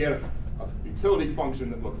parameters, and I get a utility function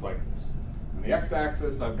that looks like this. On the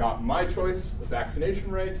x-axis, I've got my choice of vaccination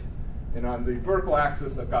rate, and on the vertical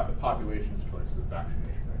axis, I've got the population's choice of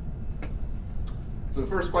vaccination rate. So the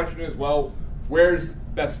first question is, well, where's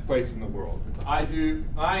the best place in the world? If I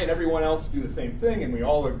and everyone else do the same thing, and we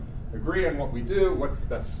all agree on what we do, what's the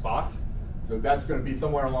best spot? So that's going to be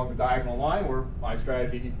somewhere along the diagonal line where my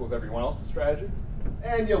strategy equals everyone else's strategy.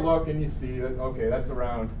 And you look and you see that, okay, that's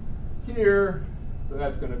around here. So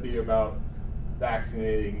that's going to be about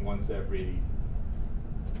vaccinating once every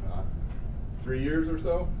 3 years or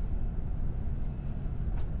so.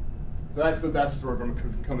 So that's the best sort of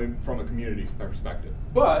coming from a community perspective.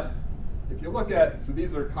 But if you look at, so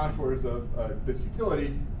these are contours of this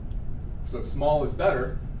utility, so small is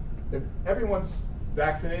better. If everyone's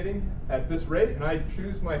vaccinating at this rate and I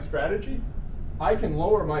choose my strategy, I can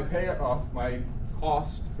lower my payoff, my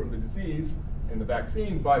cost from the disease and the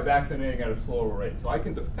vaccine by vaccinating at a slower rate. So I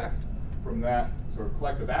can defect from that sort of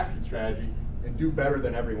collective action strategy and do better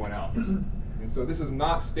than everyone else. And so this is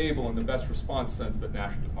not stable in the best response sense that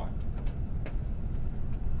Nash defined.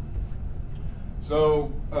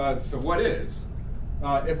 So, what is?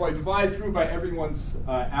 If I divide through by everyone's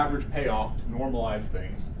average payoff to normalize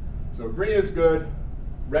things, so green is good,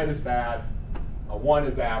 red is bad, 1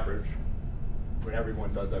 is average, when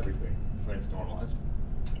everyone does everything, when it's normalized.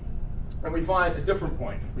 And we find a different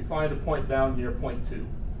point. We find a point down near point 2,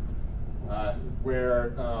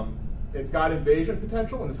 where it's got invasion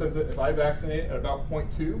potential in the sense that if I vaccinate at about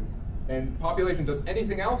point 2 and the population does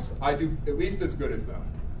anything else, I do at least as good as them,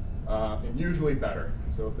 and usually better.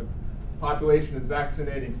 So if the population is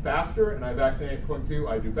vaccinating faster and I vaccinate at point 2,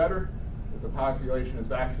 I do better. If the population is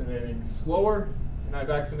vaccinating slower and I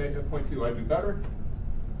vaccinate at point 2, I do better.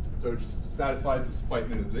 So it satisfies the spike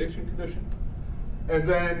minimization condition. And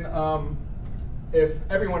then if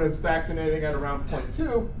everyone is vaccinating at around point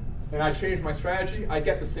 2 and I change my strategy, I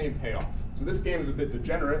get the same payoff. So this game is a bit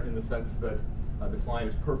degenerate in the sense that this line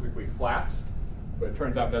is perfectly flat, but it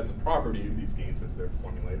turns out that's a property of these games as they're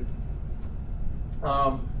formulated.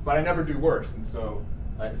 But I never do worse, and so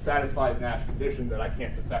it satisfies Nash's condition that I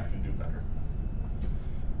can't defect and do better.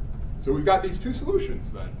 So we've got these two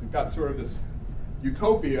solutions then. We've got sort of this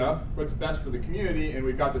utopia, what's best for the community, and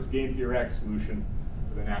we've got this game theoretic solution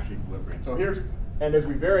for the Nash equilibrium. So here's, and as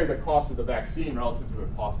we vary the cost of the vaccine relative to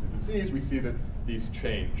the cost of disease, we see that these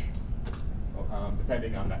change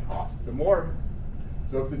depending on that cost. The more,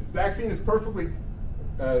 so if the vaccine is perfectly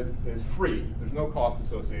is free, there's no cost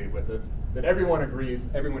associated with it, then everyone agrees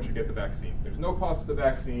everyone should get the vaccine. There's no cost to the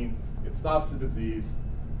vaccine, it stops the disease,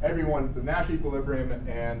 everyone, the Nash equilibrium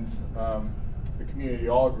and the community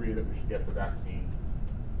all agree that we should get the vaccine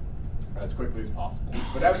as quickly as possible.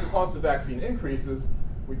 But as the cost of the vaccine increases,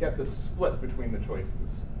 we get this split between the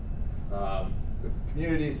choices. The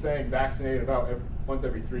community is saying vaccinate about once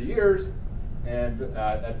every 3 years, and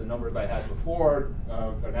at the numbers I had before,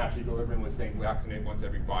 the Nash equilibrium was saying vaccinate once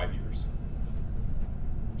every 5 years.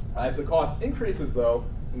 As the cost increases, though,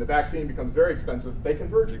 and the vaccine becomes very expensive, they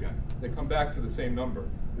converge again. They come back to the same number.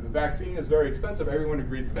 If the vaccine is very expensive, everyone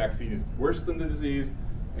agrees the vaccine is worse than the disease,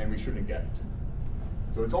 and we shouldn't get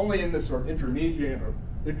it. So it's only in this sort of intermediate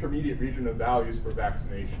region of values for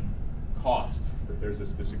vaccination cost that there's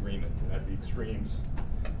this disagreement, and at the extremes,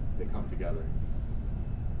 they come together.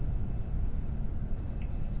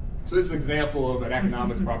 So this is an example of an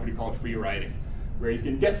economics property called free riding, where you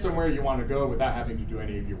can get somewhere you want to go without having to do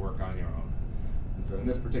any of your work on your own. And so in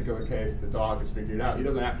this particular case, the dog has figured out he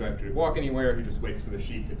doesn't have to walk anywhere, he just waits for the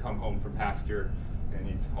sheep to come home from pasture, and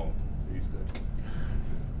he's home, so he's good.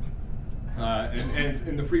 And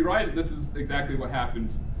in the free ride, this is exactly what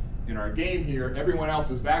happens in our game here. Everyone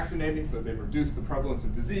else is vaccinating, so they've reduced the prevalence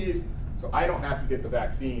of disease, so I don't have to get the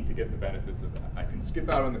vaccine to get the benefits of that. I can skip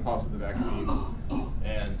out on the cost of the vaccine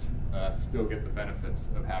and still get the benefits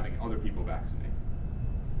of having other people vaccinate.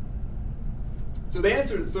 So the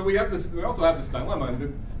answer, so we also have this dilemma,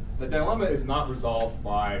 and the dilemma is not resolved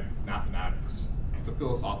by mathematics. It's a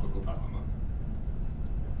philosophical dilemma.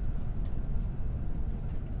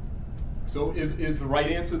 So is the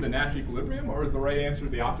right answer the Nash equilibrium, or is the right answer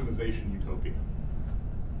the optimization utopia?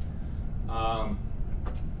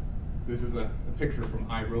 This is a picture from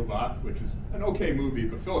iRobot, which is an okay movie,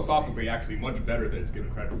 but philosophically actually much better than it's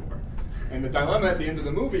given credit for. And the dilemma at the end of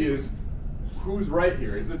the movie is, who's right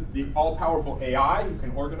here? Is it the all-powerful AI who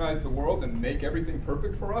can organize the world and make everything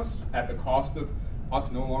perfect for us at the cost of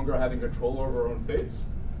us no longer having control over our own fates?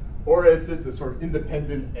 Or is it the sort of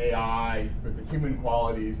independent AI with the human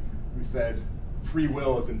qualities who says free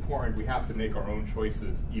will is important, we have to make our own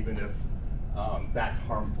choices, even if that's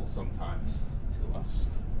harmful sometimes to us?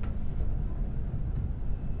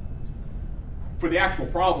 For the actual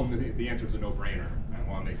problem, the answer is a no-brainer. I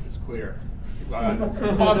want to make this clear.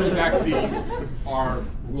 The cost of vaccines are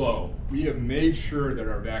low. We have made sure that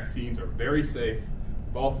our vaccines are very safe.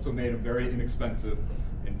 We've also made them very inexpensive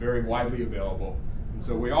and very widely available. And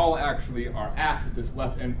so we all actually are at this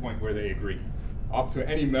left endpoint where they agree, up to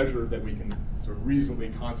any measure that we can sort of reasonably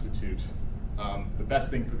constitute the best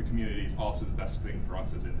thing for the community is also the best thing for us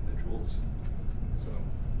as individuals. So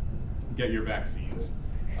get your vaccines.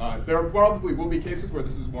 There probably will be cases where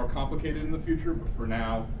this is more complicated in the future, but for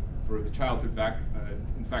now, for the childhood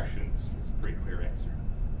infections, it's a pretty clear answer.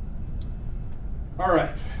 All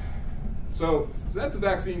right, so that's the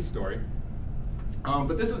vaccine story.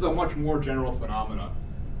 But this is a much more general phenomenon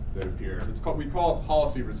that appears. We call it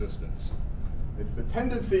policy resistance. It's the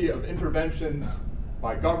tendency of interventions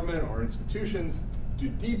by government or institutions to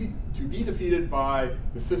be defeated by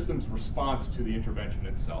the system's response to the intervention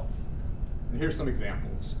itself. And here's some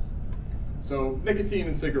examples. So nicotine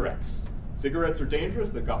in cigarettes. Cigarettes are dangerous.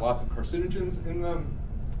 They've got lots of carcinogens in them.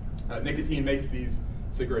 Nicotine makes these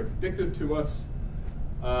cigarettes addictive to us.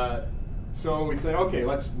 So we said, okay,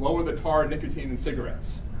 let's lower the tar of nicotine in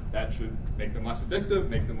cigarettes. That should make them less addictive,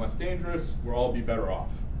 make them less dangerous. We'll all be better off.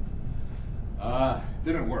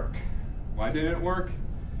 Didn't work. Why didn't it work?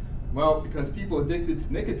 Well, because people addicted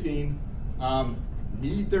to nicotine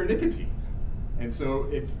need their nicotine. And so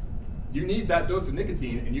if you need that dose of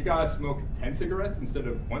nicotine and you guys smoke 10 cigarettes instead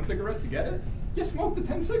of 1 cigarette to get it, you smoke the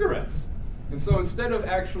 10 cigarettes. And so instead of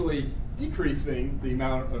actually decreasing the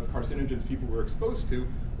amount of carcinogens people were exposed to,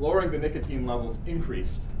 lowering the nicotine levels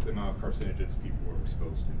increased the amount of carcinogens people were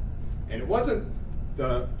exposed to. And it wasn't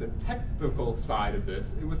the technical side of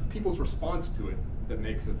this, it was people's response to it that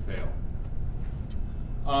makes it fail.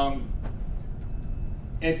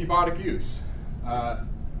 Antibiotic use.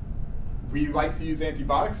 We like to use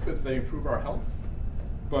antibiotics because they improve our health,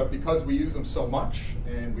 but because we use them so much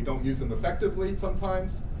and we don't use them effectively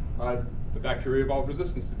sometimes, the bacteria evolve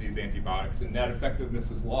resistance to these antibiotics, and that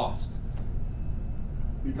effectiveness is lost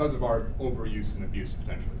because of our overuse and abuse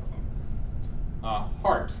potentially of them.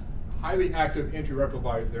 Heart. Highly active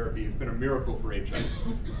antiretroviral therapy has been a miracle for HIV.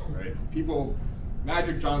 Right?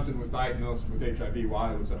 Magic Johnson was diagnosed with HIV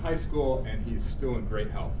while he was in high school, and he's still in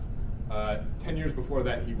great health. 10 years before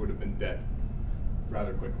that, he would have been dead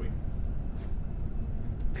rather quickly.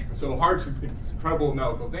 So heart's an incredible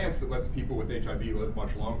medical advance that lets people with HIV live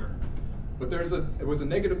much longer. But it was a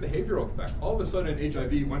negative behavioral effect. All of a sudden,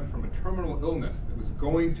 HIV went from a terminal illness that was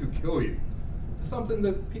going to kill you to something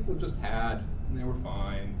that people just had, and they were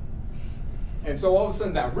fine. And so all of a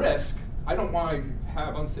sudden, that risk, I don't want to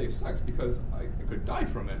have unsafe sex because I could die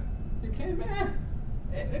from it. You can't,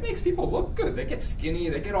 it makes people look good. They get skinny,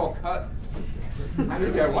 they get all cut. I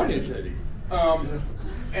think I want HIV.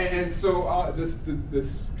 And so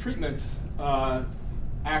this treatment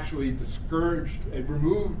actually discouraged and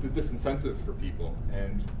removed the disincentive for people.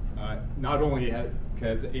 And not only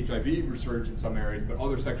has HIV resurged in some areas, but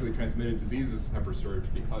other sexually transmitted diseases have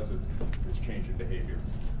resurged because of this change in behavior.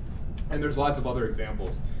 And there's lots of other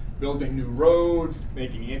examples. Building new roads,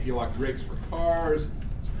 making anti-lock brakes for cars,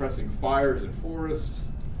 suppressing fires in forests.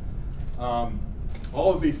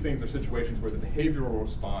 All of these things are situations where the behavioral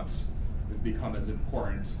response has become as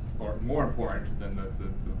important or more important than the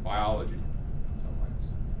biology in some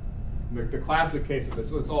ways. The classic case of this,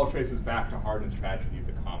 so this all traces back to Hardin's tragedy of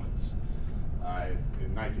the commons.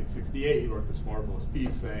 In 1968, he wrote this marvelous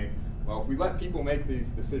piece saying, well, if we let people make these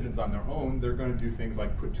decisions on their own, they're going to do things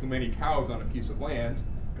like put too many cows on a piece of land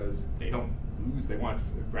because they don't lose, they want to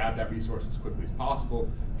grab that resource as quickly as possible,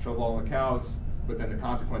 shove all the cows, but then the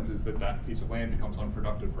consequence is that that piece of land becomes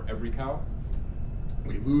unproductive for every cow.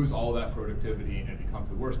 We lose all that productivity and it becomes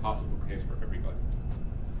the worst possible case for everybody.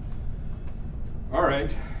 All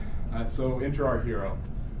right, so enter our hero.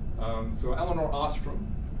 So Eleanor Ostrom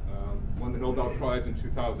won the Nobel Prize in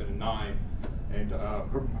 2009, and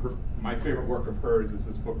my favorite work of hers is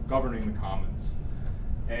this book, Governing the Commons.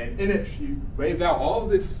 And in it, she lays out all of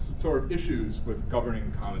these sort of issues with governing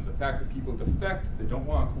the commons, the fact that people defect, they don't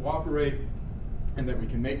want to cooperate, and that we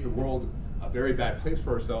can make the world a very bad place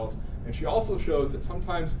for ourselves. And she also shows that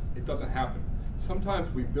sometimes it doesn't happen.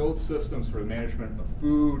 Sometimes we build systems for the management of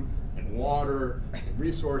food and water and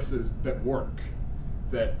resources that work,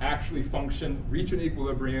 that actually function, reach an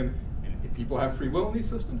equilibrium, and if people have free will in these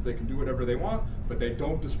systems, they can do whatever they want, but they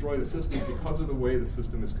don't destroy the system because of the way the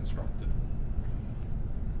system is constructed.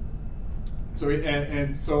 So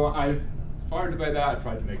I inspired by that, I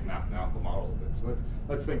tried to make a mathematical model of it. So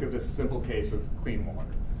let's think of this simple case of clean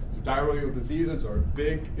water. So diarrheal diseases are a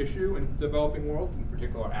big issue in the developing world, in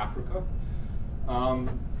particular Africa.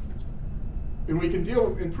 And we can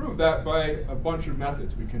improve that by a bunch of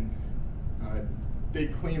methods. We can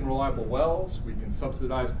dig clean, reliable wells. We can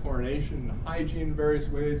subsidize chlorination and hygiene in various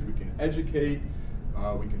ways. We can educate.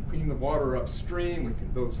 We can clean the water upstream. We can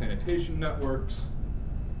build sanitation networks.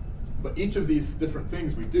 But each of these different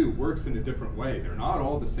things we do works in a different way. They're not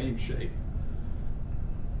all the same shape.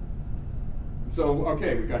 So,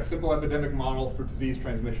 okay, we've got a simple epidemic model for disease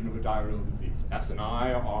transmission of a diarrheal disease. S and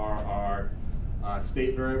I are our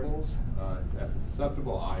state variables. S is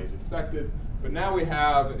susceptible, I is infected. But now we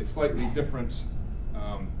have a slightly different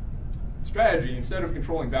strategy. Instead of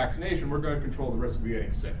controlling vaccination, we're going to control the risk of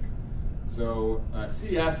getting sick. So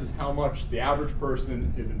CS is how much the average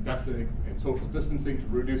person is investing in social distancing to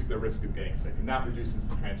reduce their risk of getting sick, and that reduces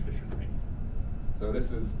the transmission rate. So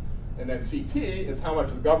this is, and then CT is how much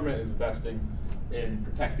the government is investing in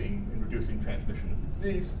protecting and reducing transmission of the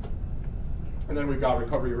disease. And then we've got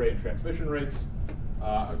recovery rate and transmission rates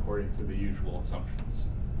according to the usual assumptions.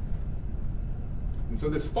 And so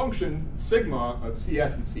this function, sigma of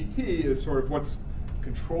CS and CT, is sort of what's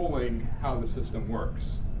controlling how the system works.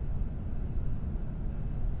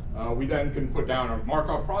 We then can put down a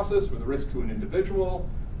Markov process for the risk to an individual,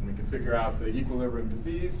 and we can figure out the equilibrium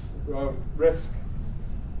disease risk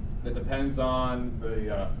that depends on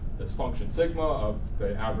this function sigma of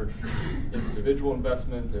the average individual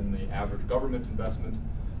investment and the average government investment.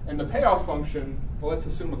 And the payoff function, well, let's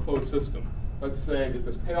assume a closed system. Let's say that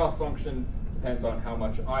this payoff function depends on how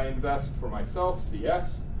much I invest for myself,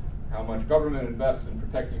 CS, how much government invests in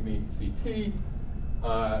protecting me, CT,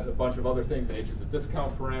 a bunch of other things. H is a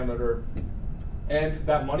discount parameter. And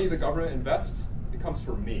that money the government invests, it comes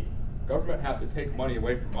from me. Government has to take money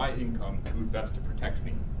away from my income to invest to protect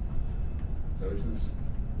me. So this is,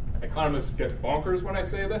 economists get bonkers when I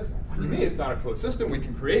say this. What do you mean it's not a closed system? We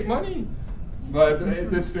can create money? But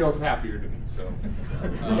this feels happier to me. So,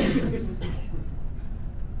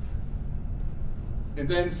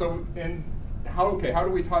 how do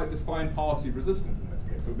we define policy resistance in this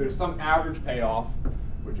case? So there's some average payoff,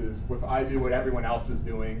 which is if I do what everyone else is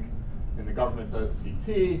doing, and the government does CT.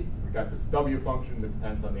 We've got this W function that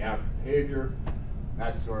depends on the average behavior.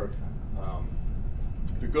 That's sort of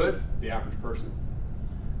the good, the average person.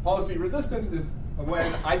 Policy resistance is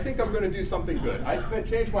when I think I'm going to do something good. I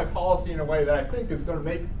change my policy in a way that I think is going to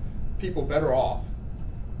make people better off.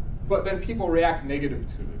 But then people react negatively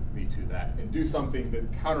to that and do something that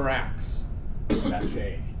counteracts that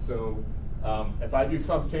change. So if I do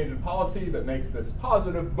some change in policy that makes this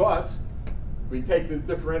positive, but we take the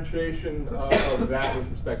differentiation of that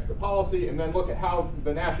with respect to the policy and then look at how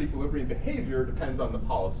the Nash equilibrium behavior depends on the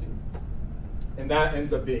policy. And that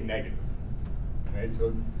ends up being negative. Right?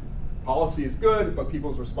 So policy is good, but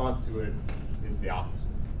people's response to it is the opposite.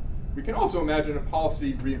 We can also imagine a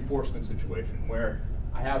policy reinforcement situation where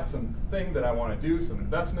I have some thing that I want to do, some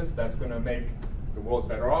investment that's going to make the world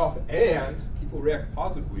better off, and people react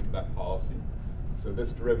positively to that policy. So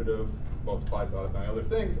this derivative multiplied by other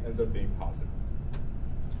things ends up being positive.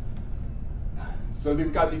 So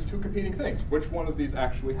we've got these two competing things. Which one of these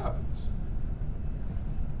actually happens?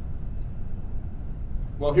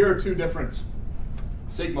 Well, here are two different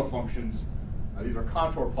sigma functions. These are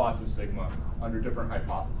contour plots of sigma under different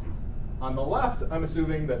hypotheses. On the left, I'm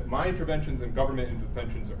assuming that my interventions and government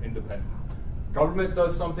interventions are independent. Government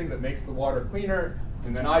does something that makes the water cleaner,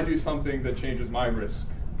 and then I do something that changes my risk.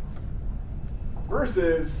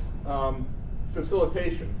 Versus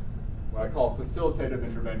facilitation, what I call facilitative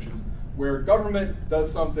interventions, where government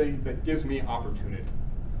does something that gives me opportunity.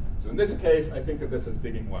 So in this case, I think of this as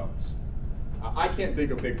digging wells. I can't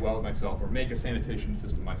dig a big well myself or make a sanitation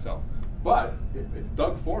system myself. But if it's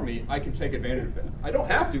dug for me, I can take advantage of that. I don't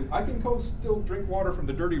have to. I can go still drink water from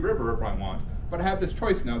the dirty river if I want. But I have this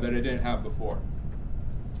choice now that I didn't have before.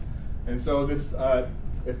 And so this,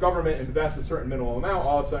 if government invests a certain minimal amount,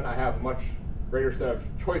 all of a sudden I have a much greater set of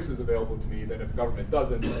choices available to me than if government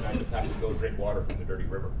doesn't, and I just have to go drink water from the dirty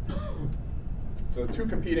river. So two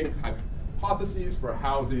competing hypotheses for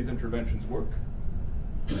how these interventions work.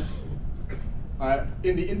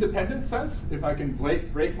 In the independent sense, if I can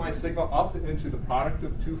break my sigma up into the product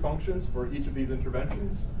of two functions for each of these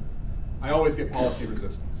interventions, I always get policy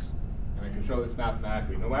resistance. And I can show this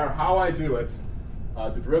mathematically. No matter how I do it,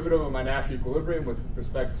 the derivative of my Nash equilibrium with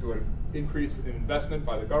respect to an increase in investment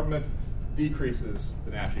by the government decreases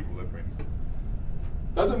the Nash equilibrium.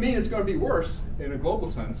 Doesn't mean it's going to be worse in a global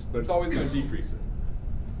sense, but it's always going to decrease it.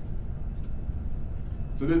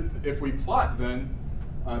 So this, if we plot then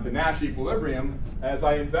the Nash equilibrium, as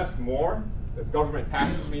I invest more, if government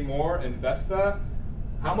taxes me more, invest that,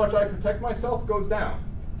 how much I protect myself goes down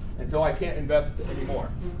until I can't invest anymore.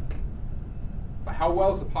 But how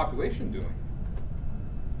well is the population doing?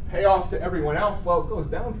 Payoff to everyone else, well, it goes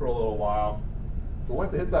down for a little while, but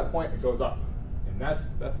once it hits that point, it goes up. And that's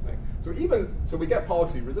the thing. So we get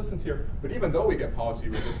policy resistance here, but even though we get policy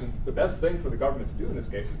resistance, the best thing for the government to do in this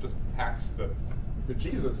case is just tax the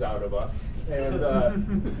Jesus out of us and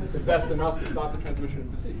invest enough to stop the transmission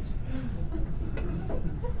of disease.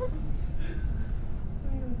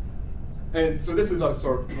 And so this is a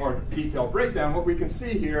sort of more detailed breakdown. What we can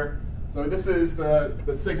see here, so this is the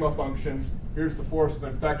sigma function. Here's the force of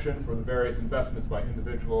infection for the various investments by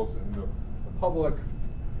individuals and the public.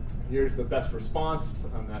 Here's the best response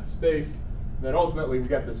on that space. And then ultimately we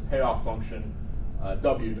get this payoff function.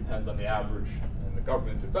 W depends on the average and the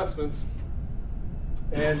government investments.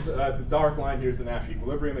 And the dark line here is the Nash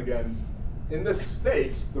equilibrium again. In this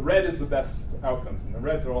space, the red is the best outcomes, and the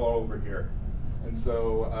reds are all over here. And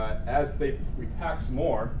so as we tax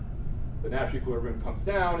more, the Nash equilibrium comes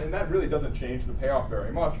down, and that really doesn't change the payoff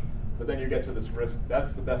very much. But then you get to this risk.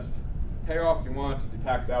 That's the best payoff you want. You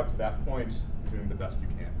tax out to that point, you're doing the best you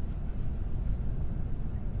can.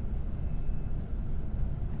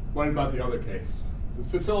 What about the other case? It's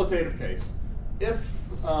a facilitative case. If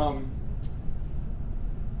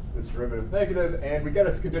this derivative is negative, and we get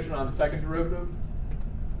a condition on the second derivative,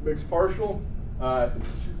 mixed partial,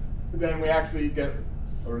 then we actually get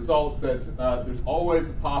a result that there's always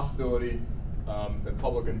a possibility that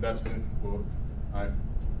public investment will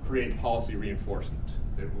create policy reinforcement.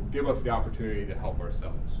 It will give us the opportunity to help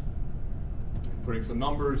ourselves. Putting some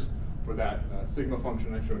numbers for that sigma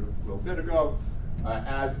function I showed a little bit ago,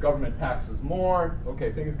 as government taxes more,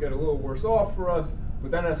 okay, things get a little worse off for us,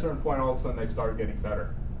 but then at a certain point, all of a sudden, they start getting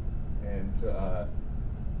better. And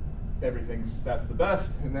that's the best.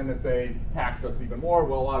 And then if they tax us even more,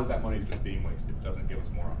 well, a lot of that money is just being wasted. It doesn't give us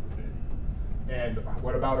more opportunity. And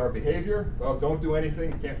what about our behavior? Well, don't do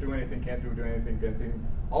anything, can't do anything, can't do anything, can't do anything.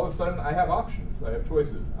 All of a sudden, I have options. I have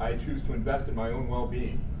choices. I choose to invest in my own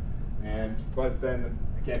well-being. But then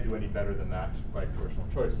I can't do any better than that by personal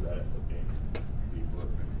choice, so that ends up being the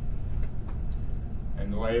equilibrium.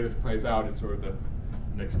 And the way this plays out is sort of the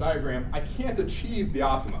mixed diagram. I can't achieve the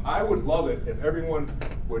optimum. I would love it if everyone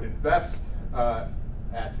would invest at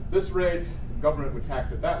this rate, the government would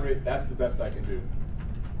tax at that rate. That's the best I can do.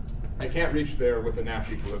 I can't reach there with a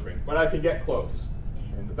Nash equilibrium, but I can get close.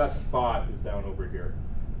 And the best spot is down over here.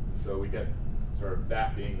 So we get sort of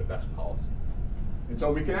that being the best policy. And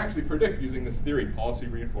so we can actually predict using this theory, policy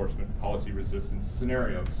reinforcement, policy resistance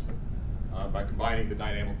scenarios by combining the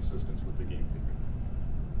dynamic assistance with the game theory.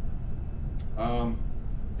 How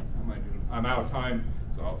am I doing? I'm out of time,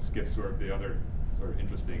 so I'll skip sort of the other sort of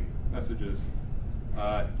interesting messages.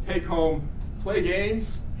 Take home, play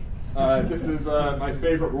games. This is my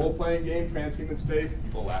favorite role-playing game, Transhuman Space.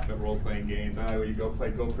 People laugh at role-playing games. You go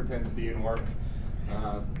pretend to be an orc.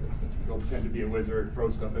 Go pretend to be a wizard, throw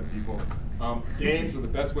stuff at people. Games are the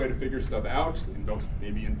best way to figure stuff out, in both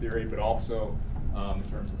maybe in theory, but also in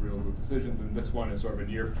terms of real-world decisions. And this one is sort of a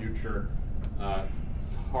near future,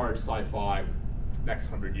 hard sci-fi, next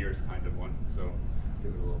 100 years kind of one. So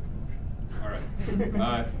give it a little promotion. All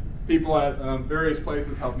right. People at various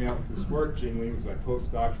places helped me out with this work. Jing Lee was my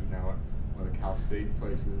postdoc. She's now at one of the Cal State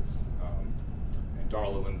places. And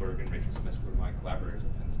Darla Lindbergh and Rachel Smith were my collaborators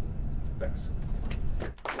at Penn State. Thanks.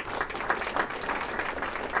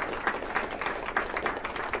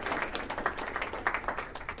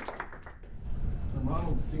 The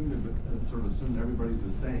models seem to sort of assume everybody's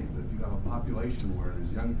the same. That if you have a population where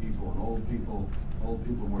there's young people and old people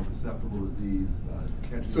are more susceptible to disease.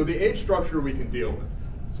 So the age structure we can deal with.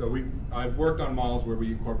 So I've worked on models where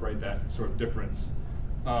we incorporate that sort of difference.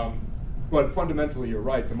 But fundamentally, you're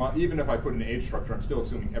right. Even if I put an age structure, I'm still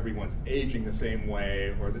assuming everyone's aging the same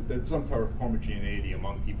way, or that there's some sort of homogeneity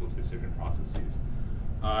among people's decision processes.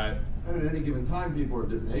 And at any given time, people are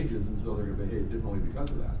different ages, and so they're going to behave differently because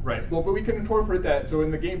of that. Right. Well, but we can incorporate that. So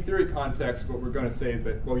in the game theory context, what we're going to say is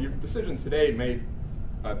that, well, your decision today may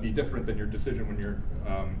be different than your decision when you're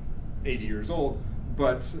 80 years old,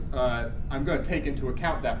 but I'm going to take into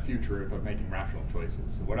account that future if I'm making rational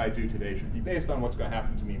choices. So what I do today should be based on what's going to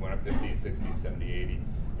happen to me when I'm 50, 60, 70, 80.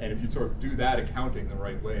 And if you sort of do that accounting the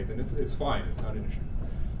right way, then it's fine. It's not an issue.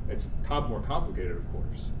 It's more complicated, of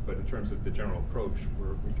course, but in terms of the general approach,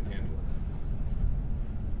 we can handle it.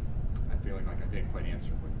 I'm feeling like I didn't quite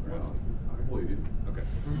answer what you were asking. I believe you. Okay.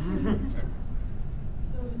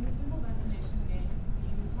 So in the simple vaccination game,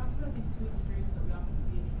 you talked about these two extremes that we often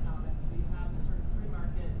see in economics. So you have the sort of free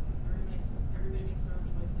market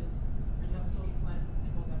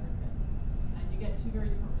get two very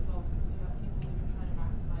different results because you have people either trying to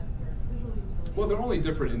maximize their visual utility. Well, they're only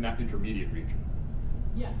different in that intermediate region.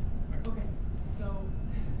 Yeah. Okay.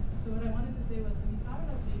 So what I wanted to say was, have you thought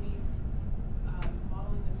about maybe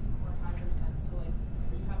modeling this in a more hybrid sense? So like,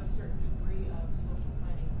 where you have a certain degree of social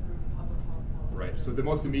planning through public health policy. Right. So the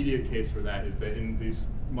most immediate case for that is that in these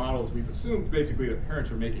models, we've assumed basically that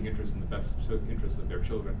parents are making interest in the best interest of their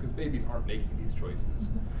children because babies aren't making these choices.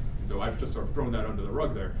 And so I've just sort of thrown that under the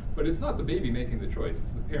rug there. But it's not the baby making the choice,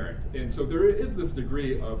 it's the parent. And so there is this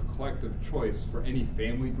degree of collective choice for any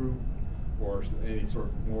family group or any sort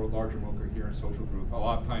of more larger, more coherent social group. A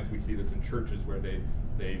lot of times we see this in churches where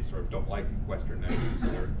they sort of don't like Western medicine, so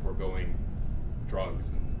they're foregoing drugs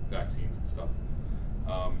and vaccines and stuff.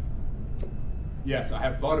 Yes, I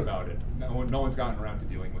have thought about it. No one's gotten around to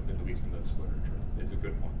dealing with it, at least in this literature. It's a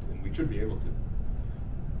good point, and we should be able to.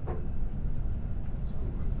 So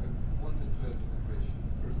I wanted to add to the question,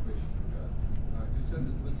 first question you got. You said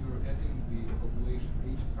that when you're adding the population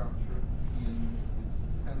age structure in, it's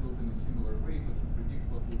handled in a similar way, but you predict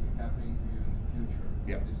what will be happening to you in the future,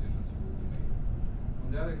 Yeah. what decisions you will be making. On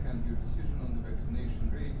the other hand, your decision on the vaccination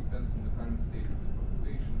rate depends on the current state of the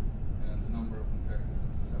population and the number of infected and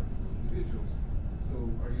susceptible individuals. So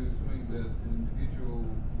are you assuming that an individual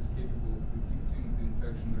is capable of predicting the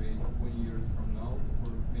infection rate 20 years from now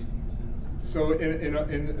before making decisions? So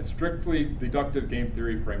in a strictly deductive game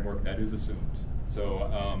theory framework, that is assumed. So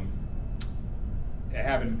I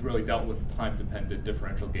haven't really dealt with time-dependent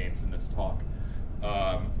differential games in this talk.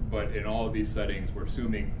 But in all of these settings, we're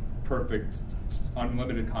assuming perfect,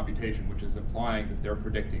 unlimited computation, which is implying that they're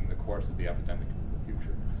predicting the course of the epidemic in the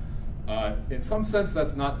future. In some sense,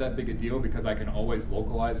 that's not that big a deal because I can always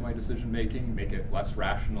localize my decision-making, make it less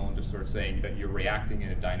rational, and just sort of saying that you're reacting in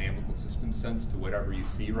a dynamical system sense to whatever you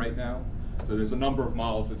see right now. So there's a number of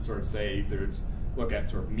models that sort of say look at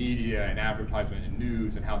sort of media and advertisement and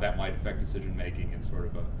news and how that might affect decision-making in sort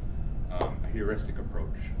of a heuristic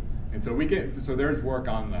approach. And so so there's work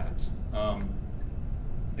on that.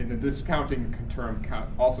 And the discounting term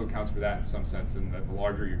also counts for that in some sense, in that the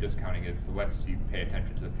larger your discounting is, the less you pay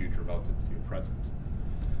attention to the future relative to your present.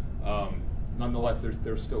 Nonetheless,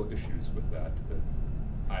 there's still issues with that.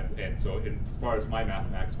 And so as far as my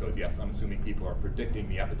mathematics goes, yes, I'm assuming people are predicting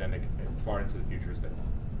the epidemic as far into the future as they want.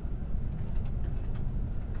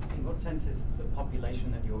 In what sense is the population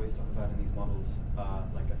that you always talk about in these models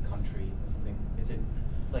like a country or something?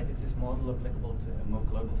 Is this model applicable to a more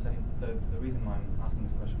global setting? The reason why I'm asking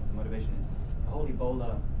this question, the motivation is the whole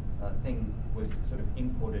Ebola thing was sort of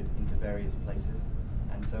imported into various places,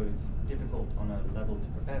 and so it's difficult on a level to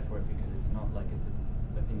prepare for it because it's not like it's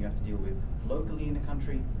a thing you have to deal with locally in a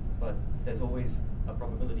country, but there's always a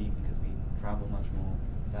probability because we travel much more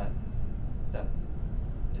that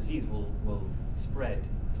disease will spread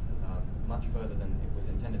much further than it was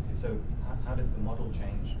intended to. So how does the model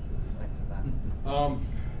change with respect to that?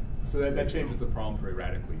 So that changes the problem very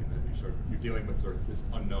radically, in that you're dealing with sort of this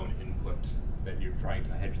unknown input that you're trying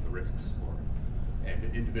to hedge the risks for,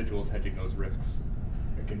 and individuals hedging those risks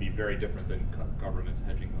can be very different than governments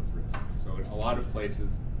hedging those risks. So in a lot of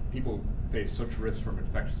places, people face such risks from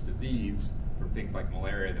infectious disease, from things like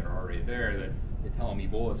malaria that are already there, that they tell them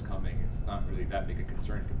Ebola is coming. It's not really that big a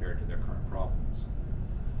concern compared to their current problems.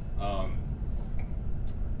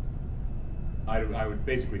 I would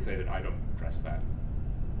basically say that I don't address that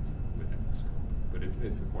within this scope, but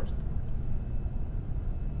it's of course important.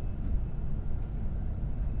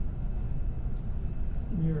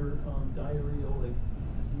 In your diarrheal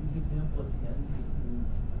disease example at the end,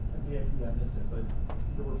 maybe I missed it, but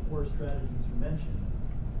there were 4 strategies you mentioned,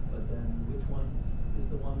 but then which one is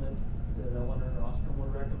the one that Eleanor and Ostrom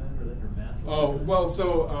would recommend, or that your math would recommend? Well,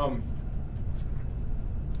 so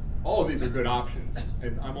all of these are good options,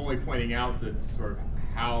 and I'm only pointing out that sort of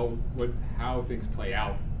how things play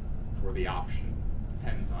out for the option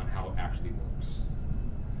depends on how it actually works.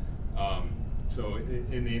 So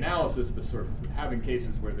in the analysis, the sort of having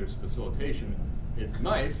cases where there's facilitation is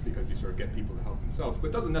nice because you sort of get people to help themselves,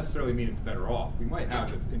 but doesn't necessarily mean it's better off. We might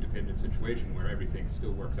have this independent situation where everything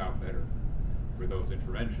still works out better for those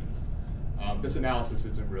interventions. This analysis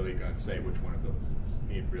isn't really going to say which one of those is.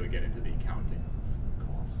 You need to really get into the accounting of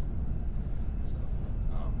costs.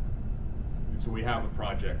 So we have a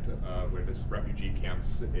project where this refugee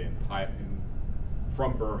camps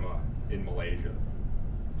from Burma in Malaysia,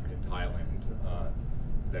 in Thailand,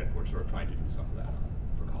 that we're sort of trying to do some of that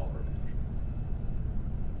for cholera management.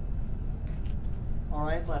 All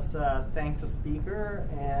right, let's thank the speaker,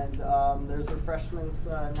 and there's refreshments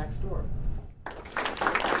next door.